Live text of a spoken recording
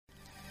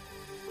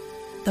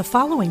The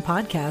following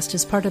podcast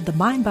is part of the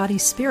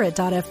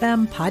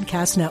MindBodySpirit.fm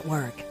podcast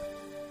network.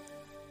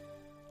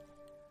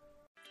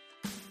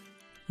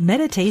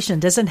 Meditation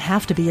doesn't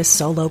have to be a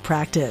solo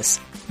practice.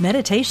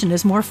 Meditation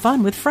is more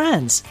fun with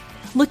friends.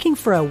 Looking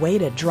for a way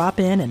to drop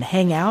in and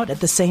hang out at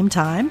the same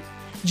time?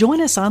 Join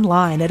us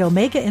online at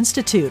Omega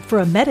Institute for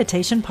a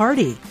meditation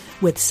party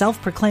with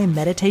self-proclaimed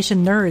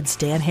meditation nerds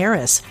Dan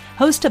Harris,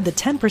 host of the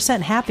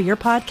 10% Happier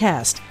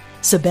podcast,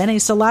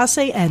 Sebene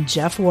Selassie, and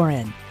Jeff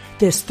Warren.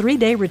 This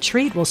 3-day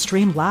retreat will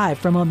stream live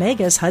from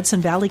Omega's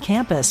Hudson Valley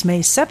campus May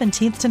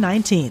 17th to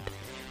 19th.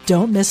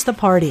 Don't miss the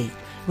party.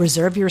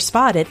 Reserve your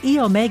spot at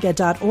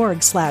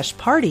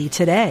eomega.org/party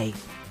today.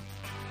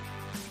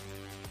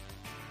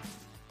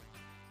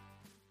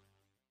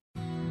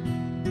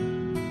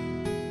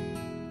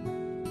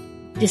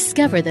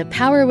 Discover the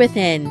power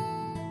within.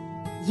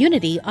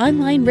 Unity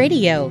Online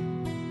Radio.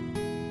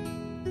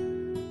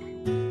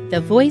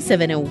 The voice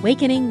of an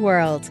awakening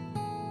world.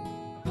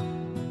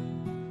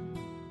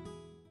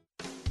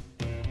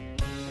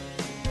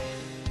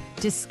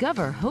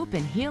 Discover hope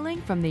and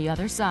healing from the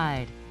other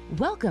side.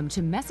 Welcome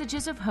to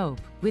Messages of Hope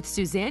with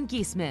Suzanne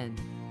Giesemann.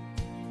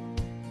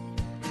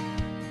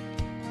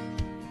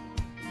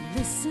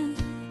 Listen,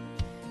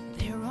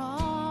 they're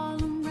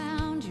all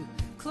around you,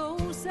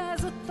 close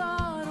as a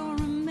thought or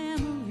a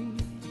memory.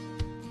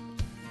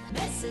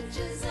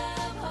 Messages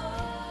of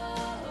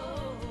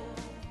hope.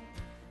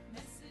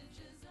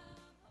 Messages of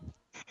hope.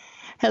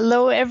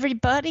 Hello,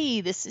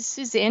 everybody. This is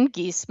Suzanne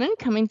Giesemann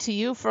coming to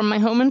you from my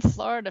home in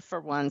Florida for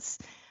once.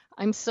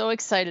 I'm so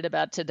excited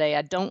about today.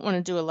 I don't want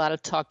to do a lot of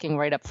talking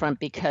right up front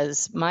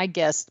because my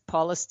guest,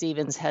 Paula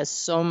Stevens, has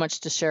so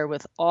much to share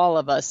with all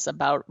of us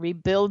about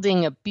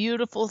rebuilding a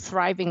beautiful,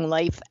 thriving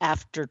life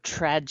after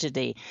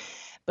tragedy.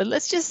 But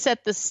let's just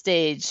set the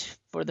stage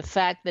for the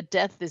fact that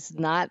death is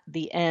not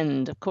the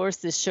end. Of course,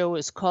 this show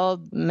is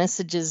called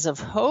Messages of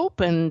Hope,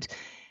 and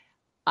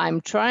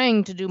I'm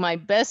trying to do my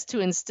best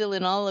to instill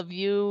in all of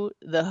you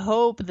the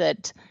hope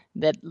that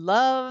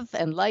love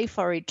and life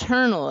are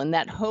eternal, and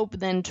that hope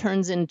then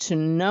turns into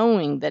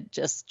knowing that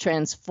just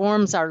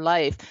transforms our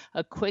life.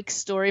 A quick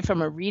story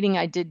from a reading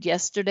I did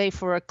yesterday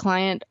for a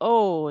client.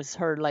 Oh, as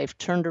her life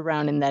turned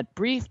around in that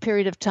brief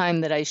period of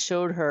time that I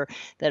showed her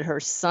that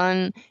her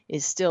son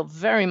is still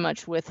very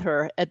much with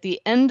her. At the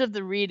end of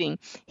the reading,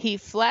 he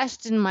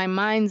flashed in my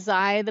mind's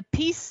eye the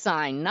peace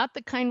sign, not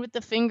the kind with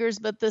the fingers,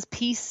 but the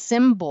peace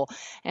symbol.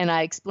 And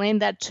I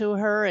explained that to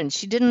her, and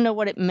she didn't know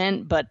what it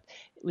meant, but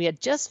we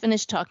had just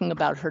finished talking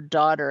about her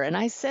daughter, and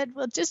I said,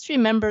 well, just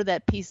remember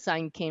that peace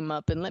sign came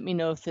up and let me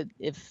know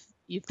if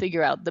you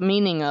figure out the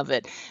meaning of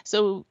it.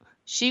 So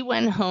she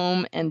went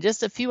home, and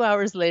just a few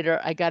hours later,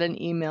 I got an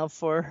email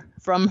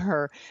from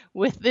her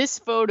with this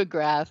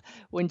photograph.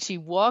 When she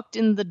walked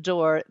in the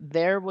door,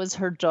 there was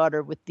her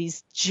daughter with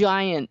these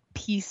giant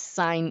peace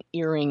sign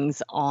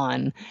earrings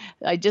on.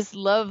 I just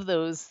love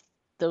those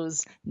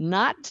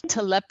not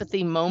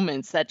telepathy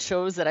moments that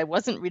shows that I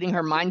wasn't reading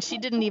her mind. She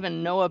didn't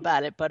even know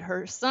about it, but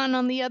her son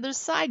on the other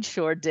side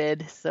sure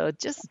did. So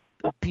just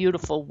a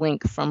beautiful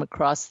wink from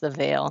across the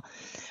veil.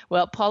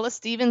 Well, Paula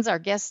Stevens, our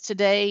guest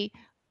today,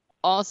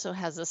 also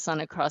has a son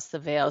across the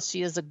veil.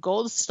 She is a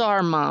Gold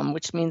Star mom,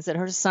 which means that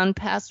her son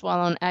passed while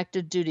on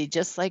active duty,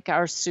 just like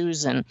our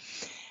Susan.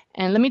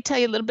 And let me tell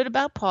you a little bit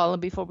about Paula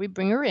before we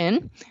bring her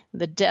in.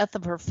 The death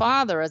of her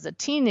father as a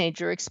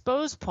teenager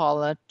exposed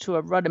Paula to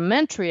a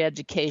rudimentary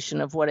education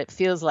of what it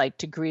feels like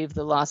to grieve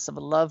the loss of a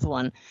loved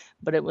one.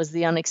 But it was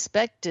the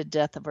unexpected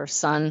death of her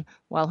son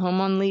while home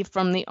on leave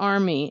from the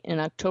Army in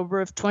October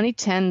of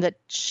 2010 that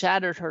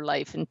shattered her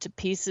life into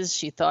pieces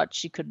she thought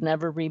she could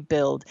never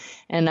rebuild.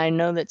 And I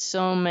know that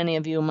so many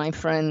of you, my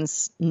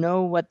friends,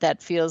 know what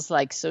that feels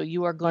like. So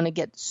you are going to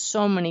get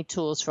so many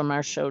tools from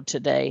our show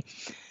today.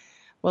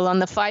 Well, on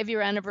the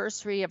 5-year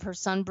anniversary of her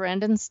son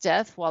Brandon's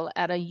death, while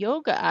at a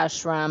yoga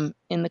ashram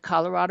in the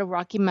Colorado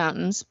Rocky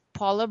Mountains,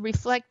 Paula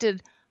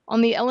reflected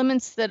on the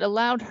elements that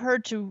allowed her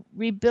to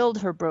rebuild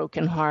her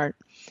broken heart.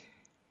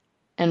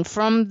 And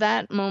from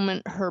that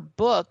moment, her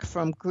book,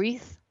 From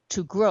Grief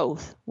to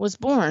Growth, was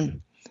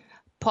born.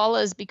 Paula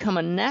has become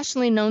a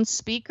nationally known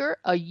speaker,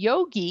 a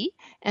yogi,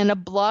 and a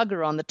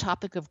blogger on the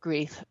topic of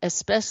grief,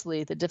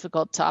 especially the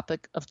difficult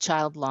topic of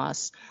child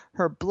loss.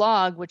 Her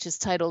blog, which is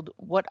titled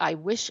What I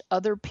Wish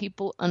Other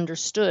People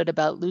Understood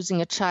About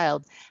Losing a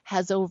Child,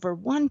 has over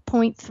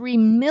 1.3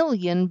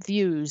 million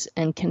views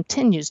and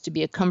continues to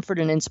be a comfort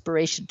and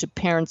inspiration to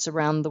parents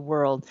around the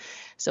world.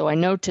 So I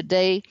know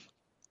today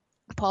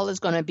Paula is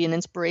going to be an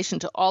inspiration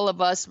to all of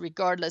us,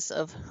 regardless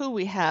of who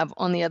we have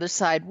on the other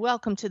side.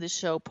 Welcome to the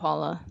show,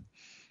 Paula.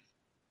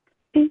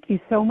 Thank you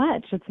so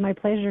much. It's my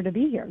pleasure to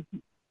be here.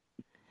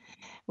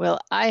 Well,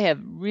 I have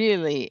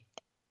really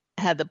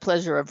had the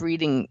pleasure of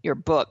reading your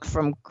book,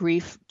 From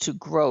Grief to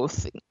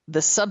Growth.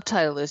 The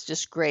subtitle is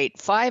just great.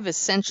 5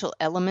 essential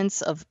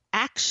elements of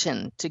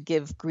action to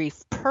give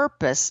grief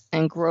purpose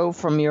and grow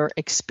from your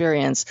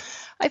experience.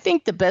 I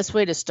think the best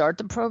way to start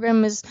the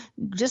program is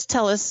just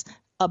tell us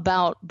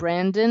about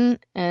Brandon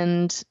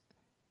and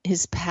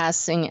his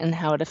passing and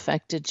how it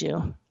affected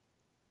you.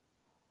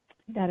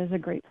 That is a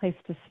great place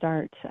to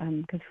start,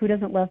 because who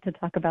doesn't love to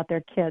talk about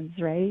their kids,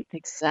 right?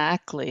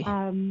 Exactly.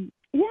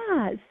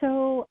 Yeah,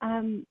 so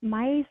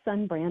my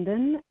son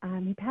Brandon,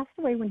 he passed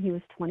away when he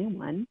was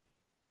 21,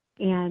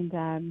 and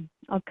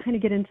I'll kind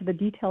of get into the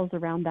details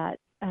around that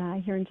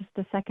here in just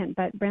a second.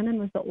 But Brandon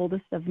was the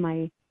oldest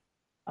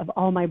of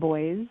all my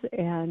boys,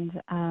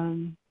 and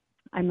I'm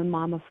a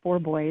mom of four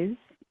boys,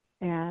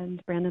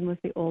 and Brandon was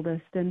the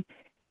oldest, and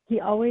he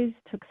always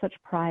took such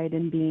pride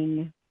in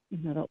being,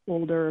 the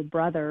older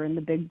brother and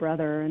the big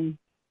brother, and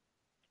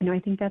I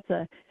think that's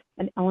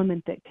an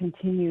element that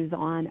continues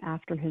on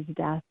after his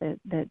death.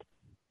 That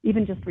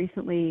even just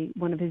recently,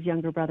 one of his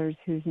younger brothers,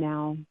 who's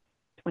now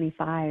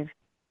 25,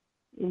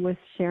 was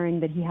sharing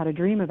that he had a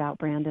dream about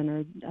Brandon,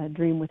 or a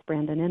dream with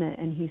Brandon in it,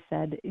 and he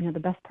said, the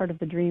best part of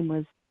the dream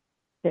was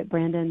that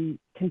Brandon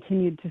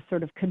continued to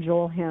sort of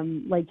cajole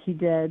him like he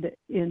did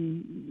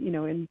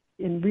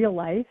in real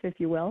life, if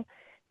you will,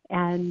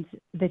 and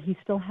that he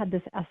still had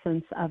this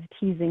essence of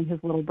teasing his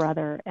little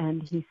brother.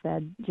 And he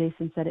said,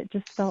 Jason said, it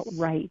just felt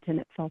right, and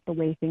it felt the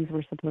way things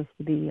were supposed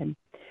to be. And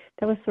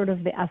that was sort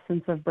of the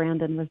essence of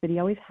Brandon, was that he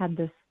always had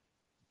this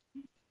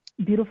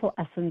beautiful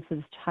essence,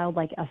 this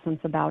childlike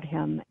essence about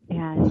him.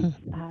 And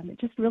it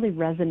just really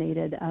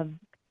resonated, of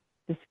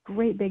this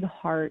great big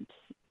heart.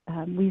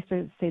 We used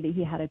to say that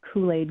he had a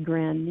Kool-Aid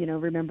grin.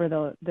 Remember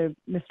the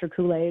Mr.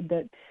 Kool-Aid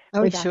that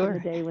way back in the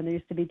day when there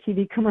used to be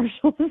TV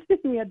commercials?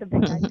 We had the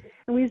big guy,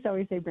 and we used to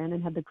always say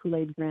Brandon had the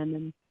Kool-Aid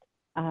grin.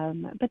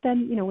 And but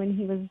then when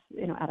he was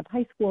out of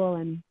high school,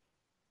 and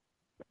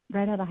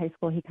right out of high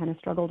school, he kind of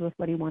struggled with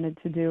what he wanted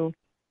to do,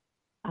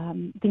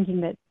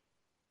 thinking that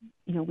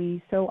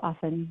we so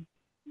often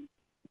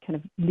kind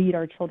of lead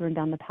our children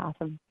down the path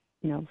of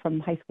from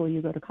high school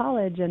you go to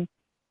college, and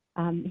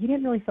he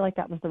didn't really feel like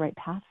that was the right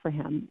path for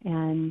him.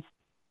 And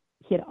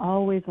he had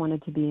always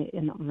wanted to be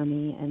in the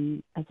Army.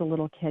 And as a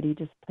little kid, he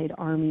just played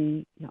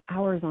Army,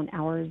 hours on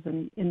hours.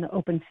 And in the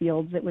open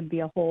fields, it would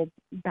be a whole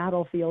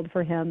battlefield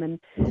for him. And,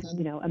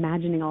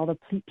 imagining all the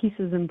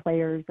pieces and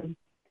players.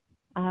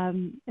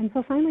 And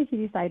so finally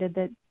he decided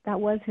that that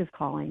was his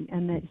calling,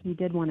 and that he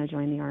did want to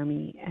join the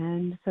Army.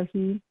 And so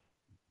he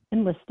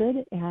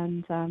enlisted,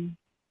 and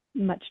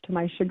much to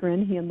my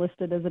chagrin, he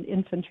enlisted as an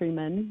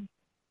infantryman.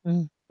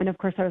 And of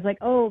course I was like,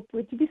 oh,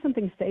 it should be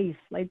something safe.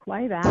 Like,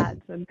 why that?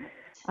 And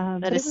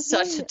that is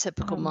such really a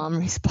typical mom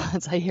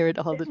response. I hear it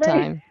all the right.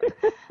 time.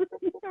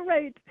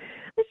 Right.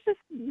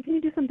 Can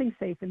you do something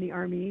safe in the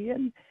Army?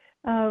 And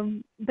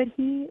but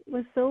he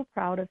was so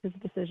proud of his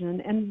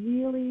decision, and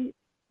really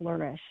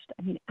flourished.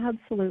 I mean,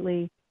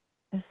 absolutely.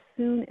 As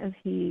soon as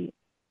he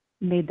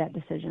made that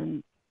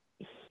decision,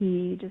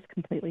 he just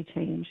completely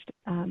changed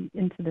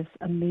into this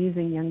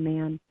amazing young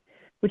man,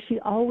 which he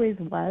always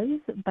was,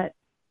 but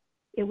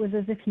it was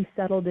as if he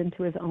settled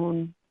into his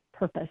own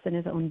purpose and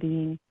his own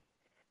being.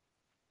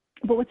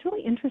 But what's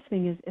really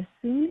interesting is, as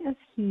soon as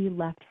he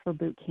left for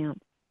boot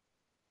camp,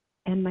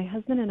 and my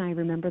husband and I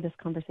remember this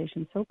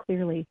conversation so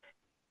clearly,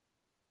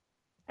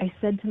 I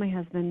said to my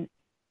husband,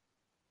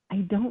 I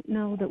don't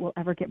know that we'll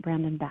ever get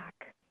Brandon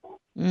back.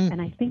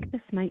 And I think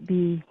this might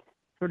be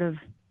sort of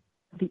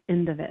the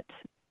end of it.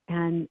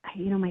 And,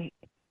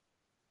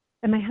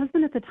 my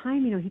husband at the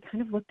time, he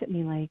kind of looked at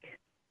me like,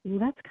 well,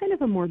 that's kind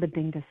of a morbid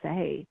thing to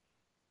say.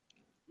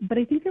 But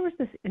I think there was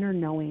this inner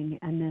knowing,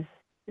 and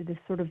this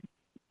sort of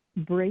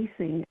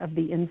bracing of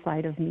the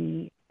inside of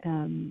me,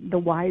 the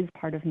wise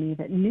part of me,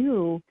 that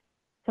knew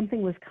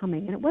something was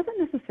coming. And it wasn't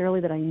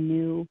necessarily that I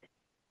knew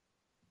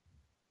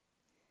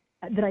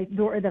that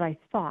I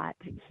thought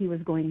he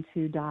was going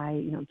to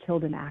die,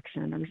 killed in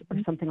action or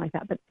something like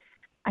that. But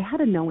I had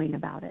a knowing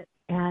about it.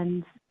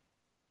 And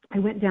I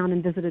went down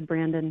and visited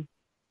Brandon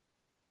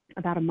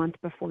about a month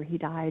before he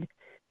died.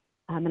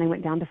 And I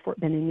went down to Fort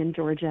Benning in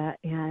Georgia,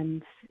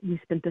 and we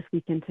spent this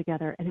weekend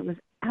together, and it was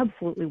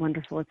absolutely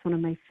wonderful. It's one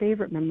of my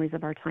favorite memories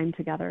of our time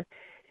together.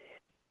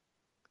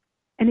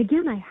 And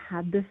again, I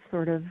had this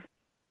sort of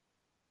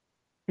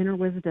inner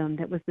wisdom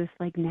that was this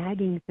like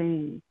nagging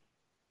thing.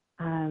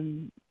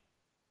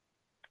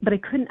 But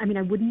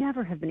I would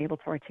never have been able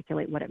to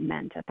articulate what it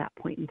meant at that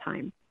point in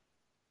time.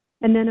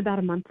 And then about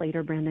a month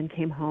later, Brandon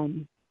came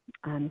home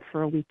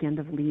for a weekend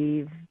of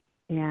leave,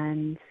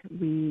 and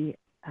we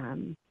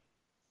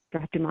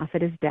dropped him off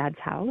at his dad's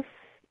house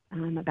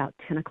about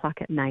 10 o'clock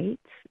at night,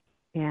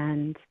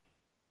 and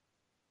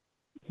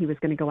he was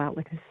going to go out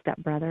with his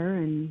stepbrother,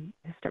 and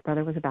his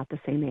stepbrother was about the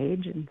same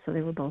age, and so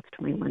they were both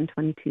 21,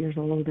 22 years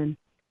old, and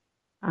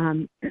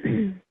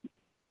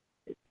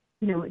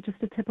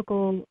just a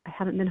typical, I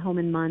haven't been home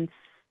in months,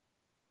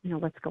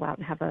 let's go out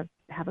and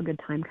have a good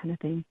time kind of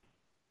thing.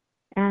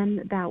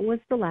 And that was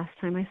the last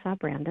time I saw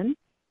Brandon.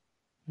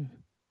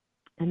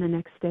 And the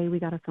next day we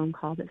got a phone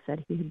call that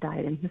said he had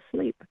died in his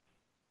sleep.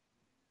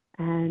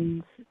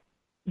 And,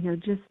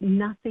 just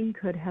nothing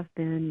could have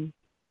been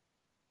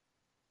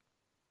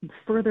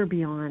further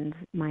beyond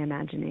my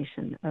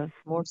imagination of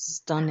more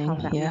stunning, how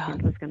that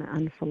weekend was going to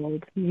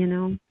unfold,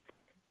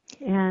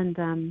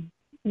 And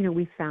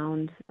we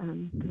found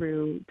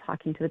through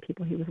talking to the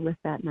people he was with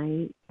that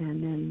night,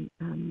 and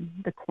then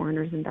the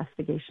coroner's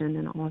investigation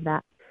and all of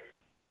that,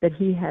 that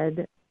he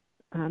had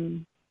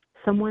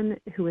someone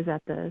who was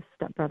at the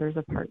stepbrother's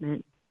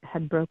apartment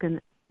had broken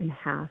in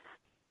half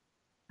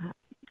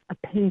a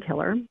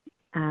painkiller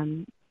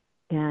and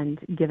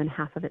given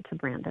half of it to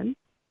Brandon,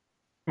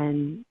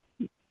 and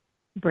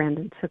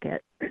Brandon took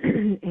it.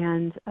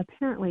 And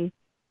apparently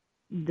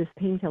this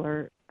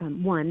painkiller,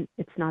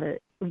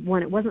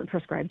 it wasn't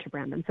prescribed to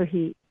Brandon, so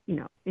he,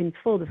 in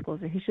full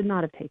disclosure, he should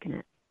not have taken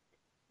it.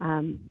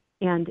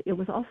 And it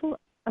was also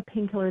a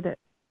painkiller that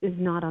is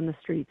not on the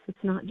streets.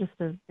 It's not just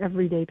a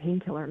everyday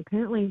painkiller.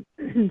 Apparently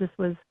this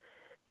was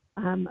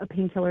a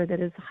painkiller that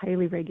is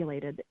highly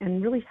regulated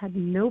and really had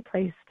no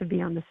place to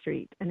be on the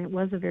street, and it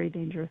was a very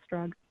dangerous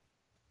drug.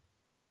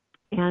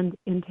 And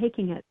in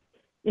taking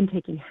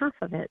half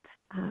of it,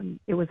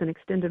 it was an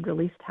extended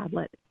release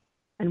tablet.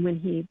 And when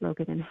he broke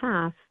it in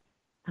half,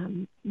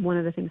 one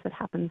of the things that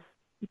happens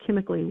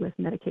chemically with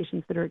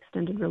medications that are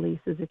extended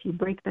release is if you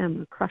break them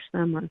or crush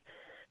them or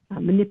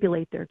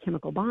manipulate their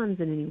chemical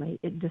bonds in any way,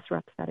 it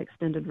disrupts that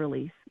extended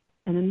release.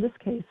 And in this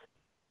case,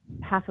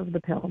 half of the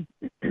pill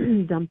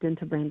dumped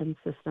into Brandon's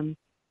system,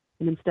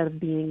 and instead of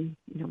being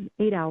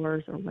 8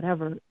 hours or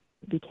whatever,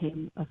 it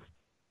became a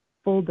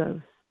full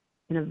dose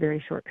in a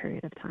very short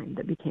period of time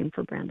that became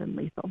for Brandon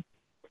lethal.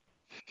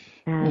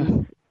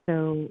 And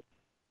so,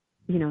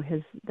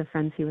 the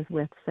friends he was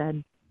with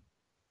said,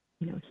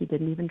 he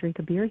didn't even drink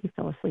a beer. He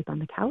fell asleep on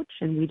the couch,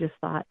 and we just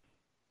thought,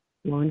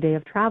 long day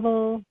of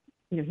travel.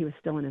 He was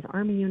still in his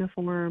Army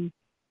uniform,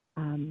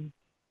 and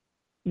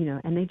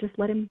they just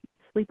let him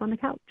sleep on the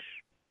couch.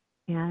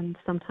 And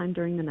sometime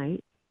during the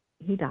night,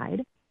 he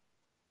died.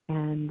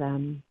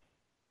 And,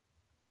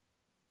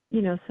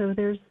 so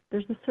there's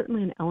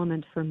certainly an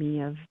element for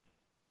me of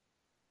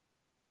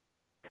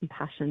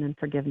compassion and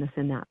forgiveness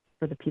in that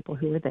for the people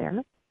who were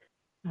there,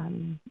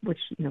 which,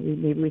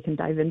 maybe we can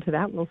dive into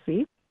that. We'll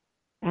see.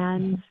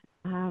 And,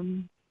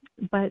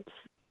 but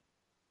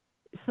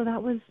so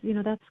that was,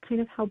 that's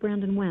kind of how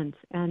Brandon went.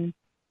 And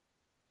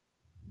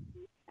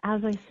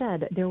as I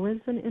said, there was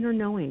an inner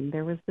knowing.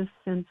 There was this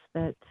sense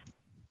that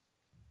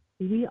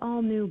we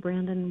all knew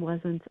Brandon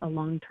wasn't a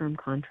long-term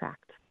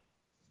contract.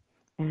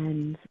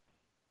 And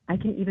I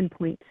can even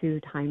point to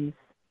times,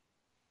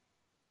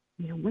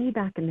 way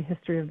back in the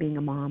history of being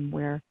a mom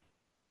where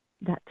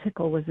that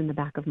tickle was in the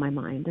back of my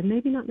mind. And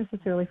maybe not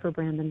necessarily for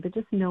Brandon, but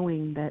just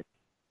knowing that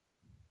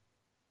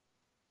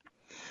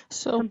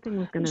something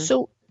was going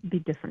to be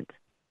different.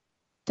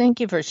 Thank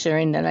you for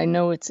sharing that. I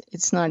know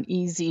it's not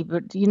easy,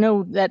 but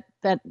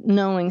that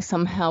knowing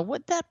somehow,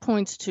 what that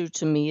points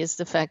to me is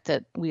the fact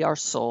that we are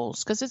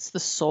souls, because it's the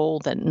soul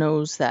that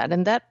knows that.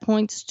 And that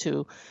points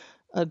to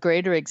a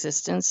greater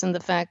existence, and the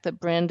fact that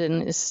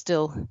Brandon is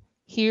still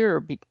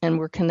here and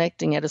we're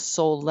connecting at a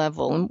soul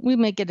level. And we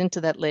may get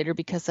into that later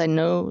because I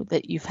know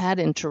that you've had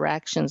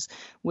interactions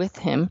with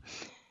him.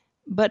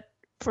 But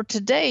for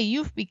today,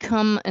 you've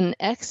become an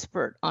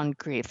expert on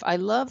grief. I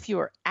love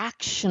your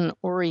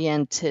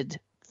action-oriented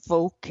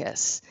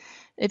focus.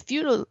 If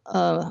you'd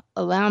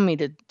allow me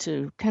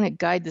to kind of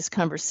guide this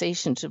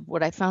conversation to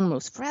what I found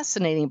most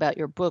fascinating about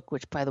your book,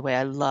 which, by the way,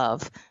 I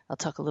love. I'll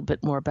talk a little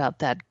bit more about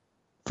that,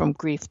 From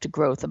Grief to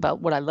Growth, about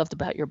what I loved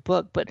about your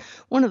book. But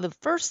one of the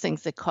first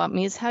things that caught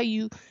me is how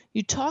you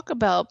talk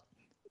about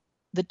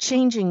the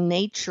changing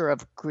nature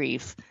of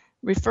grief,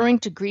 referring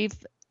to grief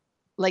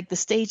like the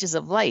stages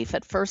of life.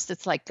 At first,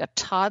 it's like a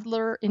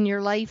toddler in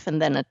your life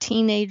and then a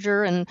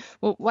teenager. And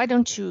why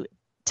don't you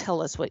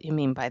tell us what you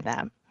mean by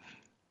that?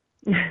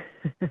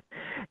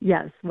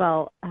 Yes.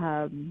 Well,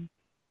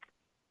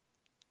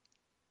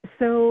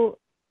 so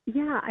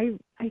yeah,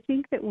 I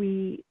think that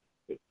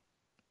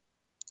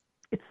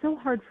it's so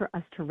hard for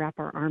us to wrap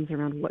our arms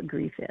around what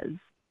grief is.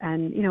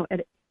 And,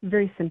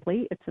 very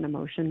simply, it's an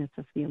emotion, it's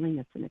a feeling,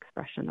 it's an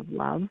expression of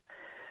love.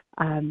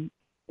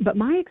 But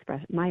my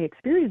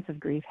experience of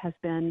grief has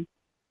been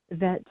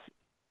that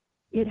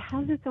it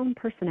has its own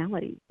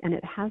personality and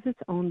it has its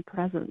own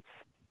presence.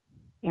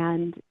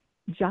 And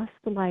just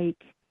like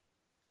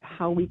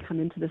how we come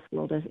into this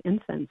world as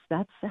infants,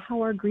 that's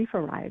how our grief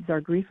arrives.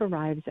 Our grief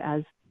arrives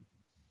as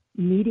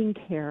needing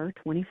care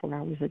 24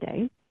 hours a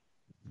day.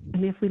 I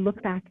mean, if we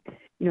look back,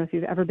 if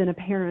you've ever been a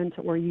parent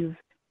or you've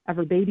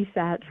ever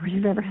babysat or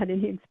you've ever had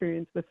any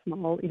experience with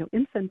small,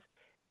 infants,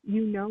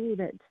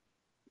 that,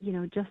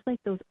 just like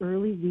those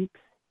early weeks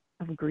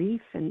of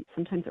grief and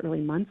sometimes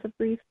early months of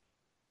grief,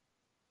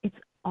 it's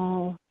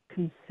all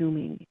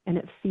consuming. And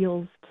it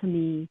feels to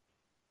me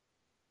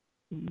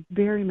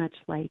very much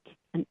like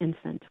an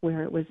infant,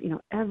 where it was,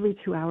 every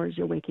 2 hours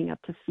you're waking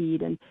up to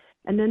feed and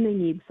then they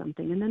need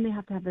something and then they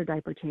have to have their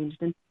diaper changed.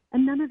 And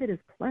none of it is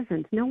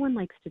pleasant. No one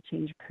likes to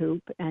change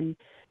poop and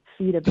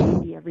feed a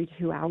baby every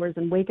 2 hours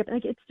and wake up.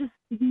 Like, it's just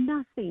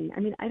nothing. I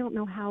mean, I don't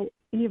know how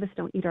any of us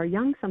don't eat our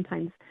young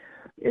sometimes.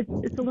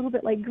 It's a little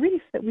bit like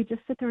grief that we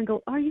just sit there and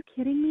go, are you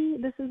kidding me?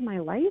 This is my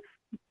life?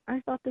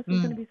 I thought this was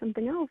going to be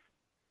something else.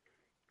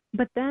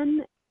 But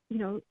then,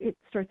 it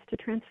starts to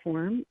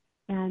transform,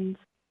 and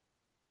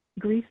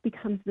grief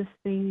becomes this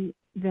thing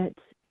that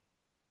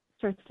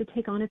starts to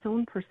take on its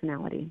own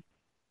personality,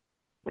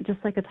 just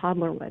like a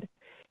toddler would.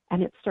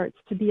 And it starts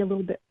to be a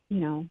little bit,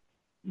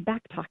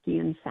 back-talky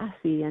and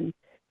sassy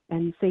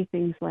and say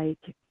things like,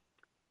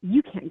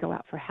 you can't go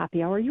out for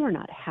happy hour. You're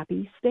not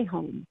happy. Stay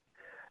home.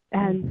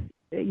 And,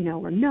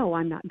 or no,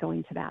 I'm not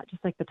going to that.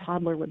 Just like the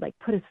toddler would like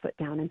put his foot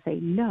down and say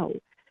no.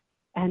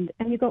 And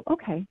you go,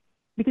 okay,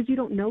 because you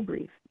don't know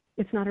grief.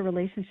 It's not a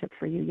relationship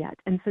for you yet.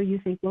 And so you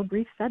think, well,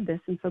 grief said this,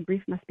 and so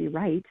grief must be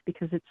right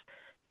because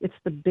it's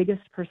the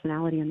biggest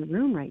personality in the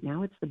room right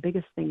now. It's the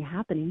biggest thing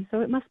happening,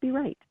 so it must be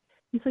right.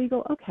 And so you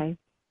go, okay,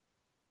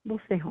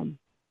 we'll stay home.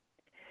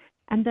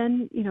 And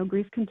then,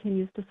 grief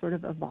continues to sort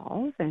of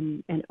evolve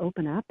and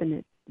open up, and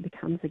it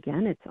becomes,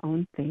 again, its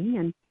own thing.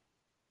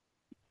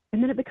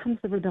 And then it becomes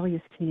the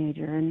rebellious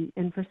teenager.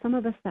 And for some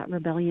of us, that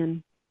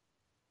rebellion,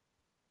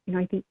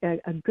 I think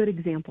a good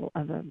example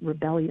of a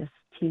rebellious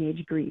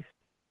teenage grief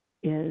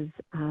is,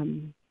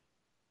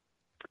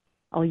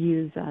 I'll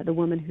use the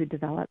woman who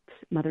developed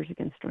Mothers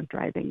Against Drunk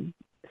Driving.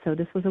 So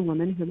this was a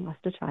woman who lost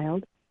a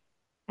child,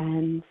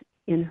 and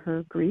in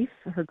her grief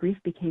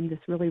became this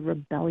really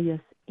rebellious,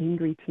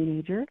 angry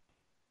teenager.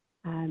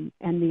 And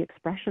the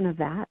expression of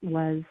that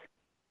was,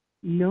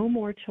 no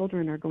more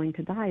children are going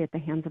to die at the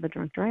hands of a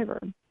drunk driver.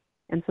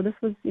 And so this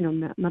was,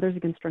 Mothers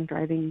Against Drunk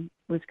Driving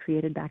was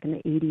created back in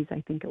the 80s,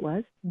 I think it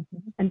was.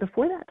 Mm-hmm. And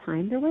before that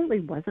time, there really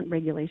wasn't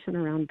regulation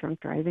around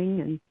drunk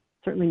driving, and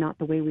certainly not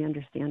the way we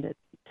understand it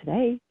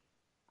today.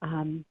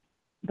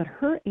 But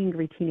her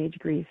angry teenage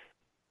grief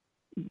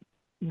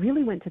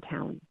really went to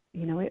town.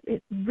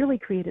 It really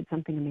created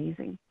something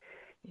amazing.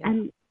 Yeah.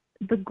 And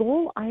the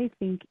goal, I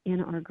think,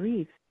 in our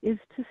grief is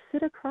to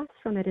sit across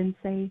from it and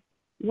say,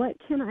 what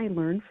can I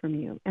learn from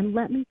you? And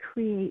let me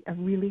create a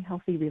really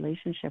healthy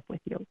relationship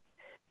with you.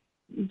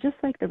 Just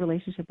like the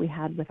relationship we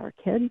had with our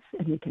kids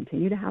and we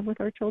continue to have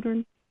with our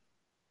children,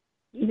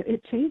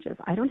 it changes.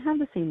 I don't have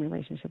the same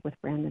relationship with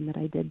Brandon that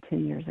I did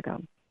 10 years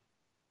ago.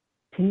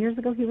 10 years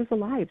ago, he was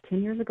alive.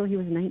 10 years ago, he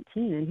was 19,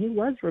 and he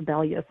was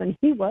rebellious, and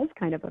he was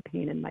kind of a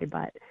pain in my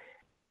butt.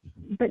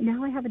 But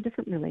now I have a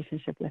different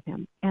relationship with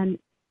him, and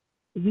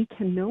we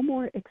can no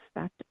more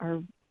expect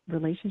our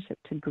relationship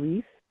to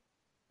grief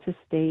to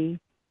stay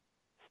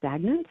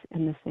stagnant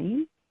and the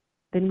same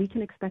than we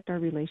can expect our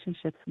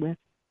relationships with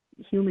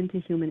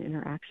human-to-human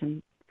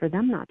interaction for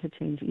them not to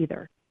change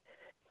either.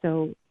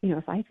 So,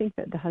 if I think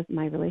that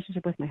my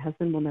relationship with my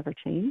husband will never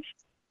change,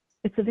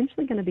 it's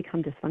eventually going to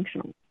become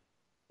dysfunctional.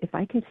 If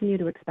I continue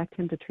to expect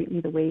him to treat me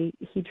the way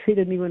he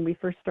treated me when we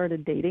first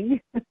started dating,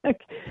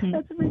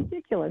 that's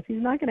ridiculous.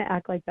 He's not going to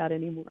act like that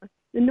anymore,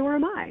 and nor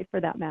am I,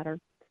 for that matter.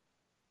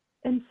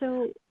 And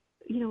so,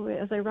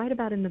 as I write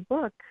about in the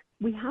book,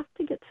 we have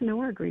to get to know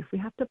our grief. We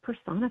have to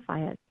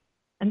personify it.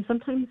 And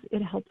sometimes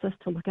it helps us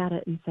to look at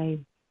it and say,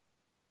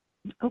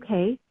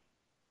 okay,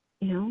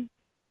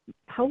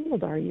 how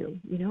old are you?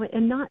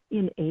 And not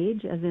in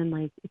age, as in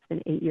like it's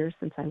been 8 years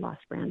since I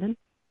lost Brandon.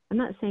 I'm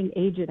not saying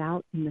age it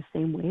out in the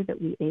same way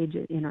that we age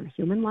it in our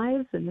human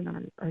lives and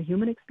in our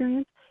human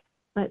experience,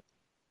 but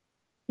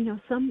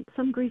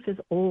some grief is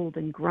old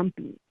and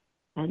grumpy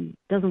and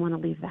doesn't want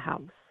to leave the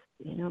house,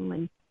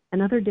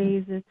 and other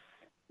days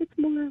it's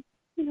more,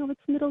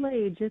 it's middle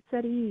age, it's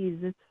at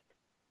ease,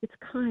 it's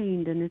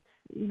kind, and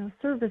it's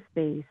service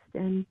based,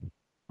 and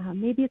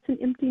maybe it's an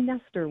empty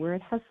nester where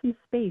it has some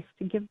space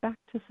to give back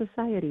to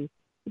society.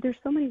 There's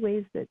so many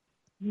ways that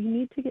we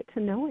need to get to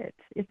know it.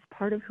 It's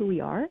part of who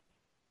we are.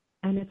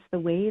 And it's the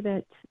way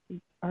that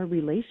our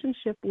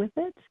relationship with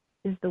it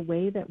is the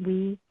way that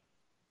we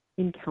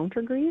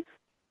encounter grief,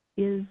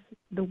 is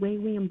the way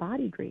we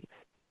embody grief.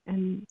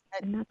 And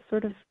that's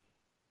sort of,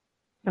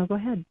 go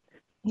ahead.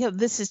 Yeah,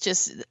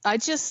 I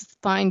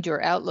just find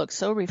your outlook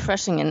so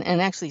refreshing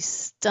and actually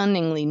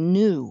stunningly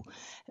new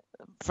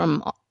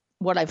from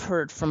what I've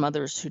heard from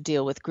others who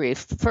deal with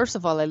grief. First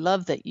of all, I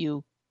love that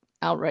you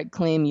outright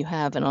claim you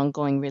have an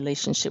ongoing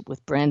relationship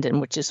with Brandon,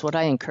 which is what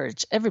I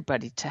encourage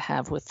everybody to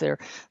have with their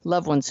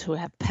loved ones who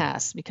have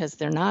passed, because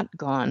they're not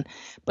gone.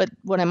 But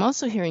what I'm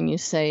also hearing you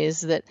say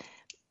is that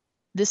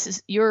this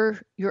is your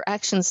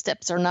action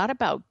steps are not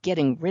about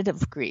getting rid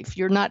of grief.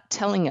 You're not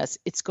telling us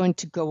it's going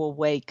to go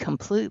away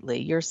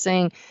completely. You're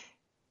saying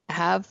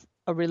have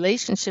a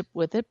relationship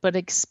with it, but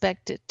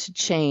expect it to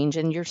change.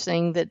 And you're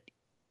saying that,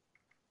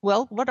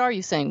 well, what are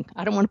you saying?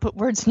 I don't want to put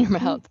words in your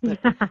mouth, but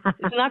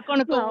it's not going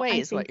to go away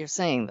is what you're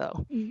saying,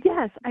 though.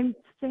 Yes, I'm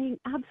saying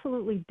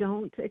absolutely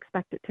don't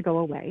expect it to go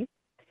away.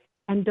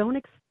 And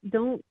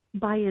don't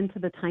buy into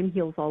the time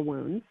heals all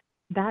wounds.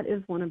 That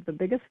is one of the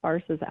biggest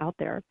farces out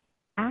there.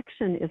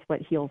 Action is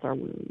what heals our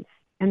wounds.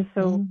 And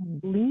so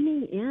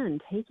leaning in,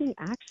 taking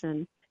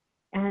action,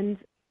 and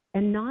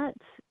not,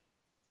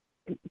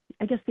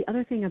 I guess the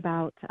other thing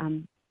about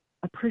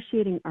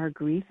appreciating our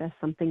grief as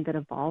something that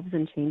evolves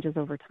and changes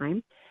over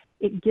time,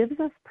 it gives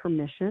us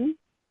permission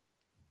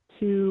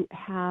to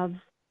have,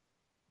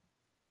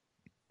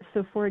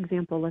 so for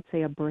example, let's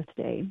say a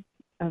birthday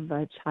of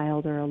a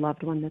child or a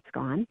loved one that's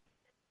gone,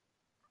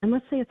 and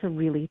let's say it's a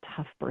really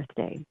tough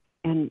birthday,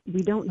 and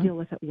we don't deal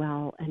with it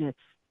well, and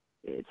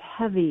it's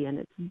heavy and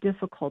it's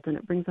difficult and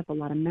it brings up a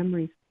lot of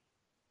memories.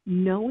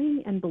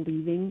 Knowing and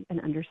believing and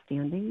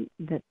understanding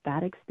that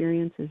that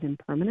experience is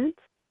impermanent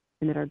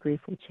and that our grief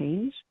will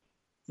change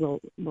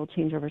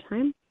over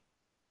time,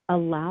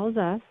 allows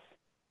us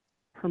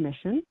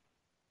permission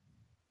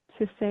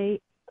to say,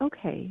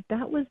 okay,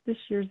 that was this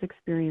year's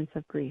experience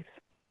of grief.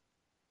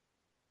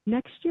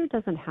 Next year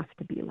doesn't have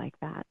to be like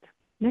that.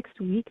 Next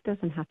week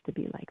doesn't have to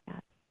be like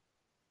that.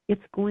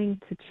 It's going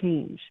to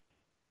change.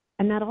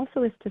 And that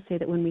also is to say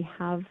that when we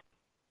have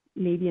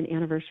maybe an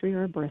anniversary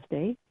or a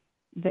birthday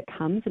that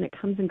comes, and it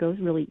comes and goes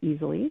really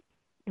easily,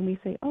 and we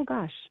say, oh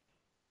gosh,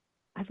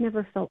 I've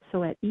never felt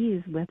so at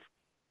ease with,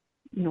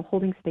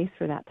 holding space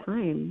for that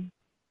time.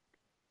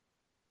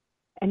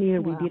 And,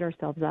 we beat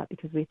ourselves up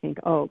because we think,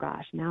 oh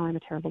gosh, now I'm a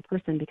terrible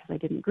person because I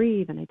didn't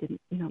grieve and I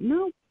didn't,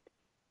 no,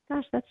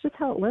 gosh, that's just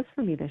how it was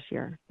for me this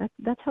year.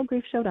 That's how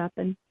grief showed up.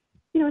 And,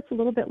 it's a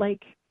little bit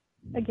like,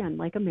 again,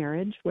 like a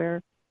marriage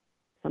where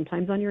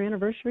sometimes on your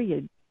anniversary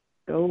you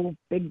go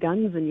big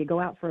guns and you go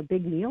out for a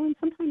big meal, and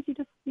sometimes you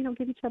just,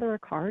 give each other a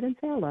card and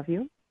say, I love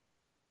you.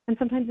 And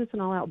sometimes it's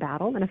an all-out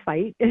battle and a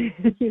fight.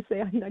 You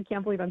say, I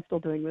can't believe I'm still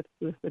doing this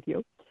with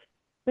you.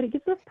 But it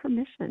gives us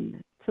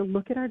permission to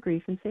look at our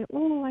grief and say,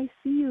 oh, I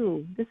see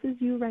you. This is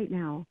you right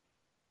now.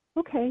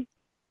 Okay.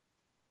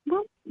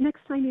 Well,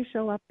 next time you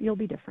show up, you'll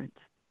be different,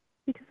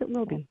 because it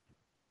will be.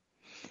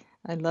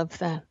 I love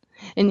that.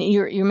 And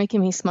you're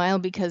making me smile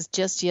because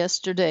just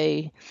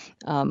yesterday,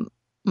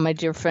 my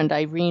dear friend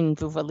Irene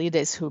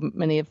Vouvalides, who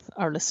many of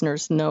our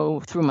listeners know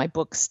through my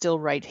book, Still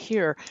Right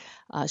Here,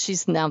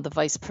 she's now the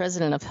vice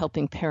president of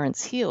Helping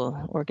Parents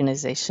Heal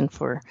organization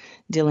for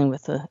dealing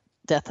with the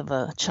death of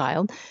a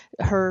child.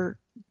 Her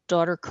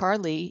daughter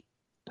Carly,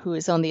 who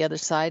is on the other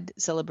side,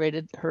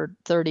 celebrated her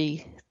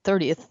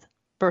 30th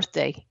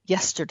birthday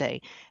yesterday.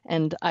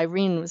 And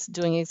Irene was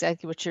doing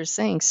exactly what you're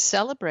saying,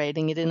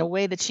 celebrating it in a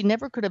way that she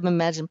never could have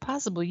imagined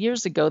possible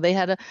years ago. They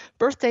had a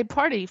birthday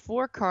party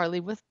for Carly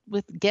with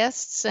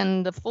guests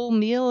and a full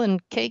meal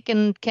and cake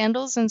and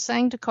candles, and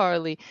sang to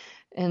Carly.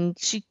 And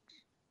she,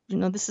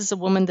 this is a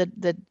woman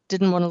that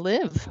didn't want to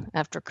live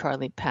after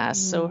Carly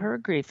passed. So her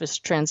grief is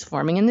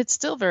transforming, and it's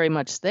still very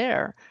much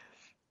there.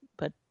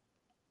 But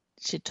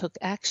she took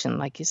action,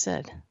 like you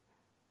said.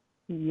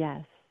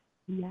 Yes.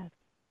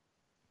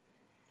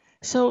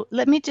 So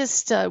let me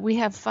just, we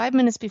have 5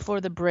 minutes before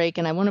the break,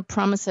 and I want to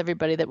promise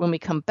everybody that when we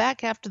come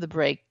back after the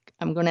break,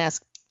 I'm going to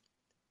ask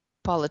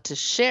Paula to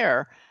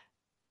share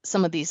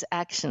some of these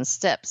action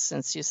steps,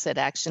 since you said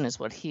action is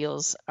what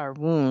heals our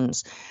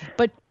wounds.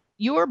 But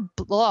your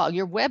blog,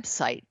 your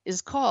website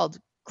is called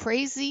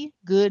Crazy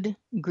Good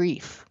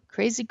Grief,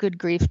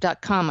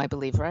 crazygoodgrief.com, I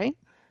believe, right?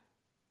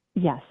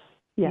 Yes.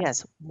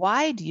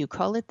 Why do you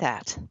call it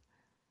that?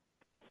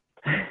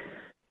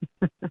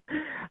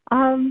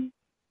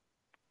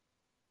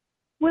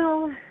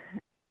 Well,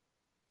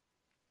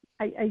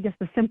 I guess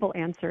the simple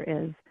answer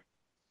is,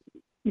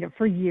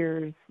 for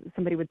years,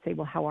 somebody would say,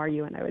 well, how are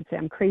you? And I would say,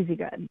 I'm crazy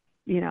good.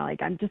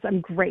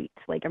 I'm great.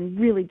 I'm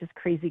really just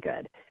crazy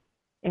good.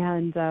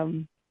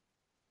 And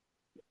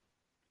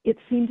it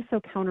seemed so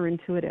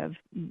counterintuitive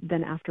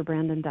then after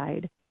Brandon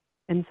died,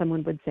 and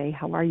someone would say,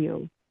 how are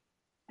you?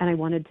 And I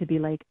wanted to be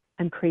like,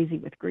 I'm crazy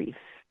with grief,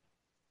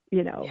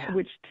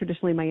 which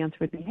traditionally my answer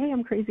would be, hey,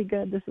 I'm crazy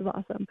good. This is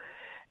awesome.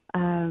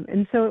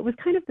 And so it was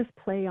kind of this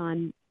play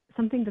on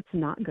something that's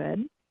not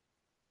good.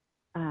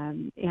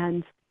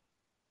 And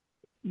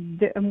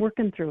I'm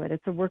working through it.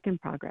 It's a work in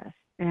progress.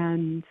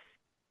 And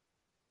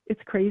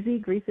it's crazy.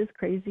 Grief is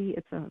crazy.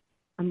 It's an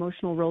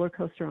emotional roller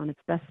coaster on its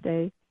best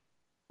day.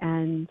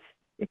 And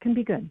it can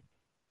be good.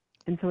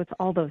 And so it's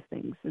all those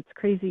things. It's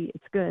crazy.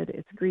 It's good.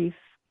 It's grief.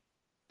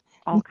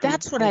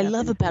 That's what I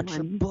love about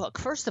your book.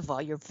 First of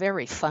all, you're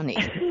very funny,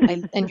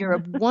 and you're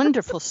a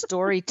wonderful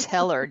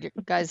storyteller.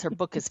 Guys, her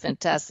book is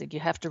fantastic. You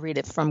have to read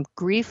it, From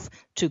Grief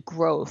to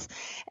Growth.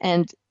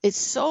 And it's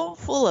so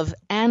full of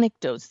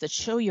anecdotes that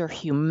show your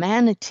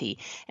humanity.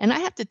 And I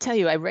have to tell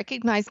you, I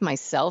recognized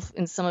myself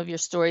in some of your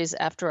stories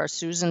after our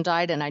Susan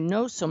died, and I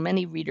know so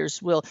many readers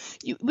will.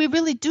 We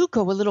really do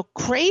go a little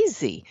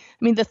crazy.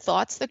 I mean, the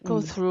thoughts that go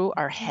through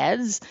our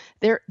heads,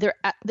 they're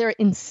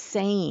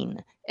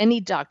insane.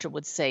 Any doctor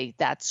would say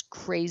that's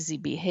crazy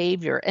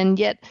behavior. And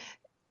yet,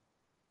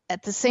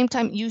 at the same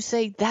time, you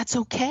say that's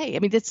okay. I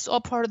mean, it's all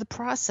part of the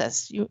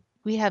process.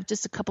 We have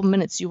just a couple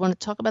minutes. You want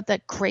to talk about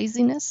that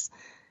craziness?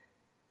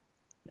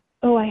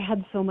 Oh, I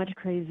had so much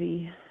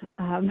crazy.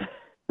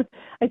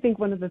 I think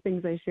one of the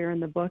things I share in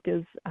the book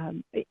is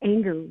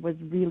anger was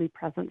really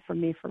present for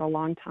me for a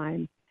long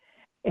time.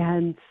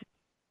 And,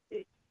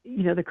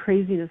 the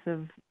craziness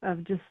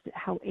of just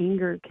how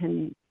anger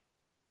can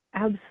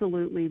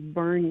absolutely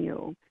burn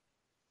you.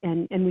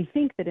 And we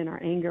think that in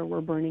our anger, we're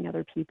burning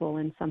other people,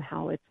 and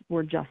somehow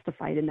we're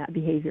justified in that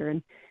behavior.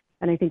 And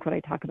I think what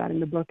I talk about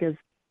in the book is,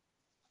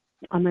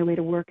 on my way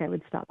to work, I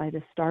would stop by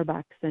the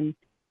Starbucks, and,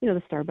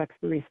 the Starbucks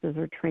baristas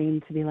are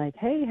trained to be like,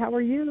 hey, how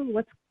are you?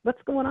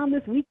 What's going on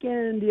this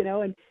weekend?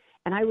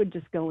 And I would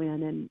just go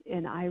in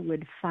and I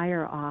would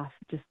fire off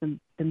just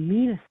the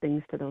meanest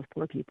things to those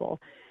poor people.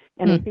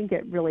 And I think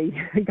it really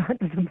got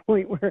to the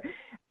point where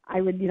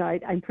I would,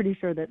 I'm pretty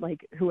sure that like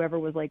whoever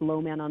was like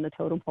low man on the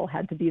totem pole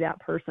had to be that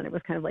person. It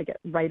was kind of like a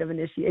rite of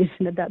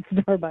initiation at that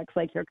Starbucks.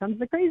 Like, here comes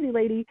the crazy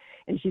lady,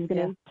 and she's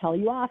going to tell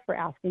you off for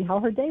asking how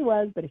her day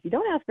was. But if you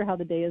don't ask her how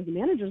the day is, the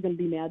manager's going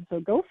to be mad. So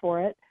go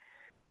for it.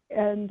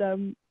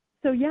 And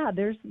so yeah,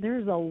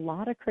 there's a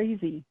lot of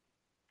crazy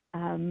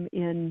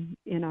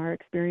in our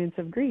experience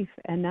of grief,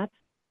 and that's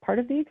part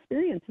of the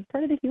experience. It's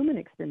part of the human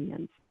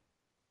experience.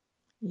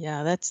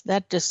 Yeah,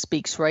 that just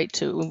speaks right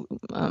to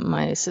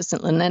my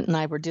assistant Lynette and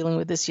I were dealing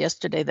with this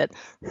yesterday, that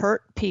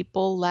hurt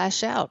people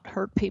lash out,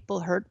 hurt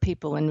people,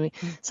 and we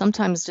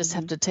sometimes just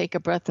have to take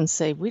a breath and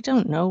say, we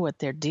don't know what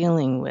they're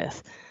dealing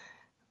with.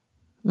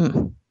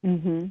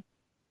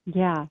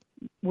 Yeah,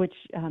 which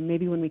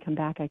maybe when we come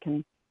back I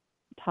can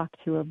talk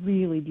to a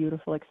really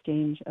beautiful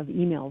exchange of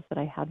emails that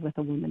I had with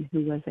a woman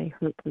who was a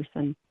hurt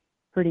person,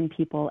 hurting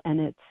people, and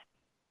it's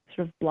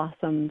sort of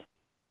blossomed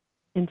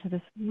into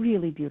this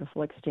really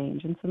beautiful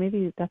exchange. And so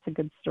maybe that's a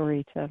good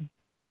story to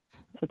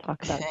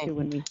talk about too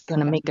when we going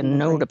to make a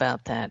note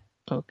about that.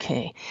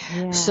 Okay.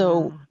 Yeah,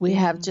 so we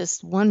have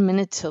just 1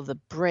 minute till the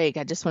break.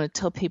 I just want to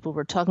tell people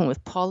we're talking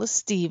with Paula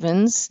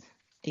Stevens,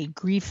 a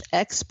grief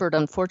expert,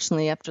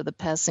 unfortunately, after the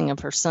passing of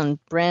her son,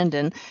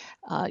 Brandon.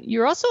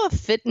 You're also a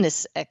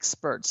fitness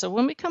expert. So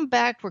when we come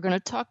back, we're going to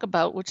talk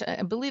about, which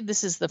I believe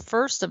this is the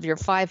first of your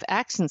 5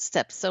 action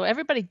steps. So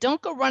everybody,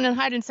 don't go run and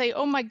hide and say,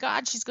 oh my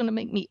God, she's going to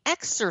make me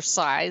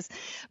exercise.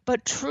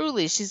 But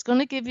truly, she's going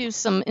to give you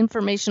some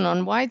information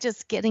on why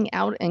just getting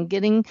out and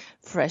getting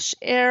fresh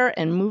air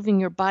and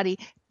moving your body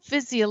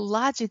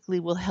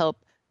physiologically will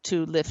help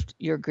to lift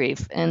your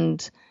grief.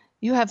 And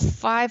you have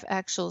 5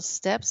 actual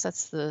steps.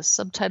 That's the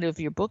subtitle of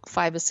your book,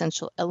 5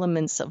 Essential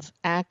Elements of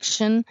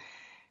Action.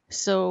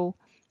 So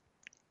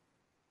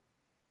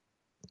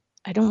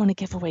I don't want to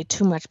give away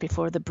too much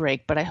before the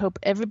break, but I hope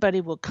everybody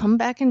will come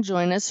back and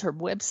join us. Her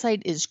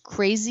website is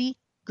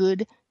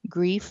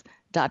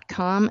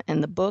crazygoodgrief.com,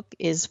 and the book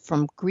is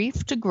From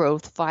Grief to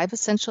Growth, 5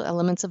 Essential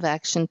Elements of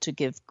Action to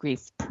Give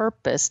Grief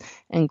Purpose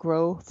and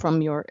Grow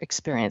from Your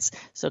Experience.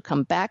 So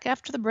come back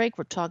after the break.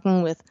 We're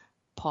talking with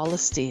Paula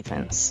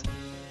Stevens.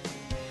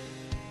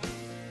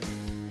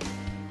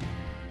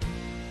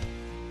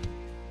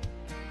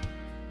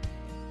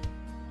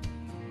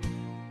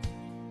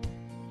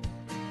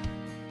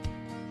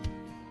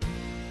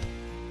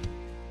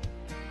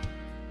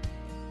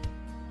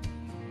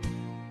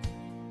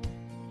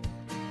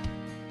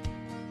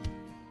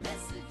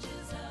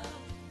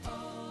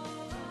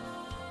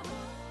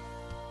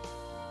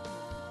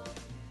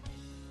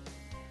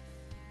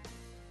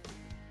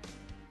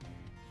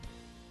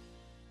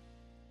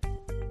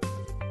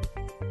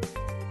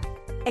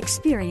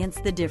 Experience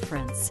the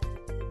difference.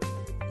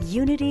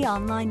 Unity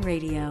Online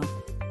Radio.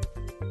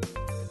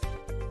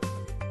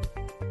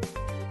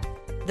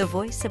 The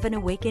voice of an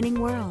awakening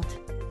world.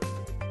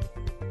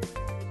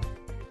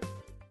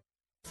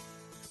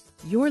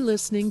 You're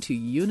listening to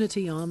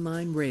Unity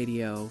Online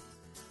Radio.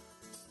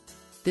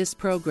 This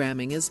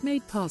programming is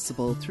made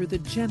possible through the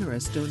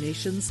generous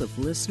donations of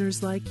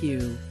listeners like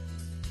you.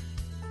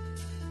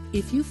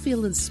 If you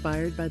feel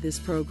inspired by this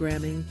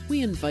programming,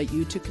 we invite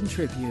you to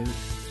contribute.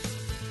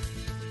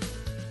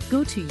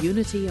 Go to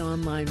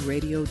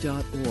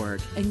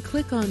unityonlineradio.org and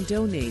click on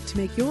Donate to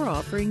make your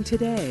offering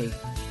today.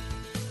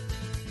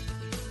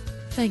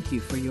 Thank you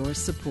for your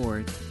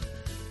support.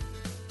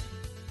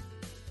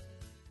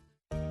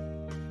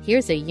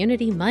 Here's a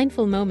Unity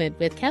Mindful Moment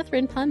with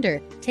Catherine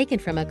Ponder, taken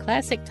from a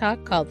classic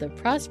talk called The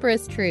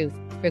Prosperous Truth,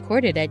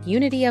 recorded at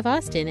Unity of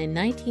Austin in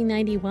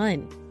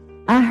 1991.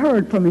 I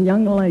heard from a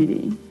young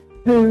lady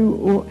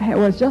who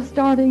was just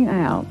starting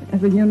out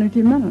as a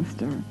Unity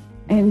minister,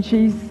 and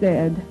she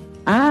said,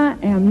 I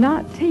am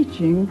not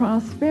teaching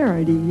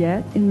prosperity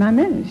yet in my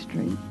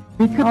ministry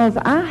because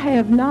I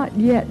have not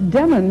yet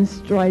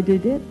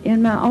demonstrated it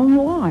in my own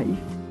life,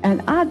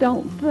 and I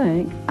don't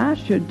think I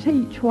should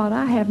teach what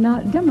I have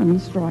not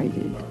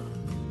demonstrated.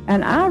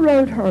 And I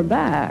wrote her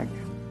back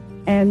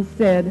and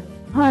said,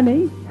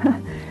 honey,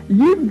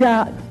 you've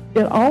got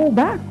it all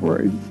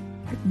backwards.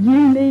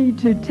 You need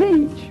to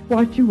teach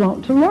what you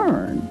want to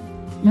learn.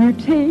 You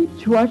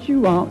teach what you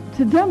want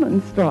to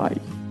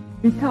demonstrate,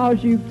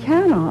 because you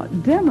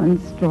cannot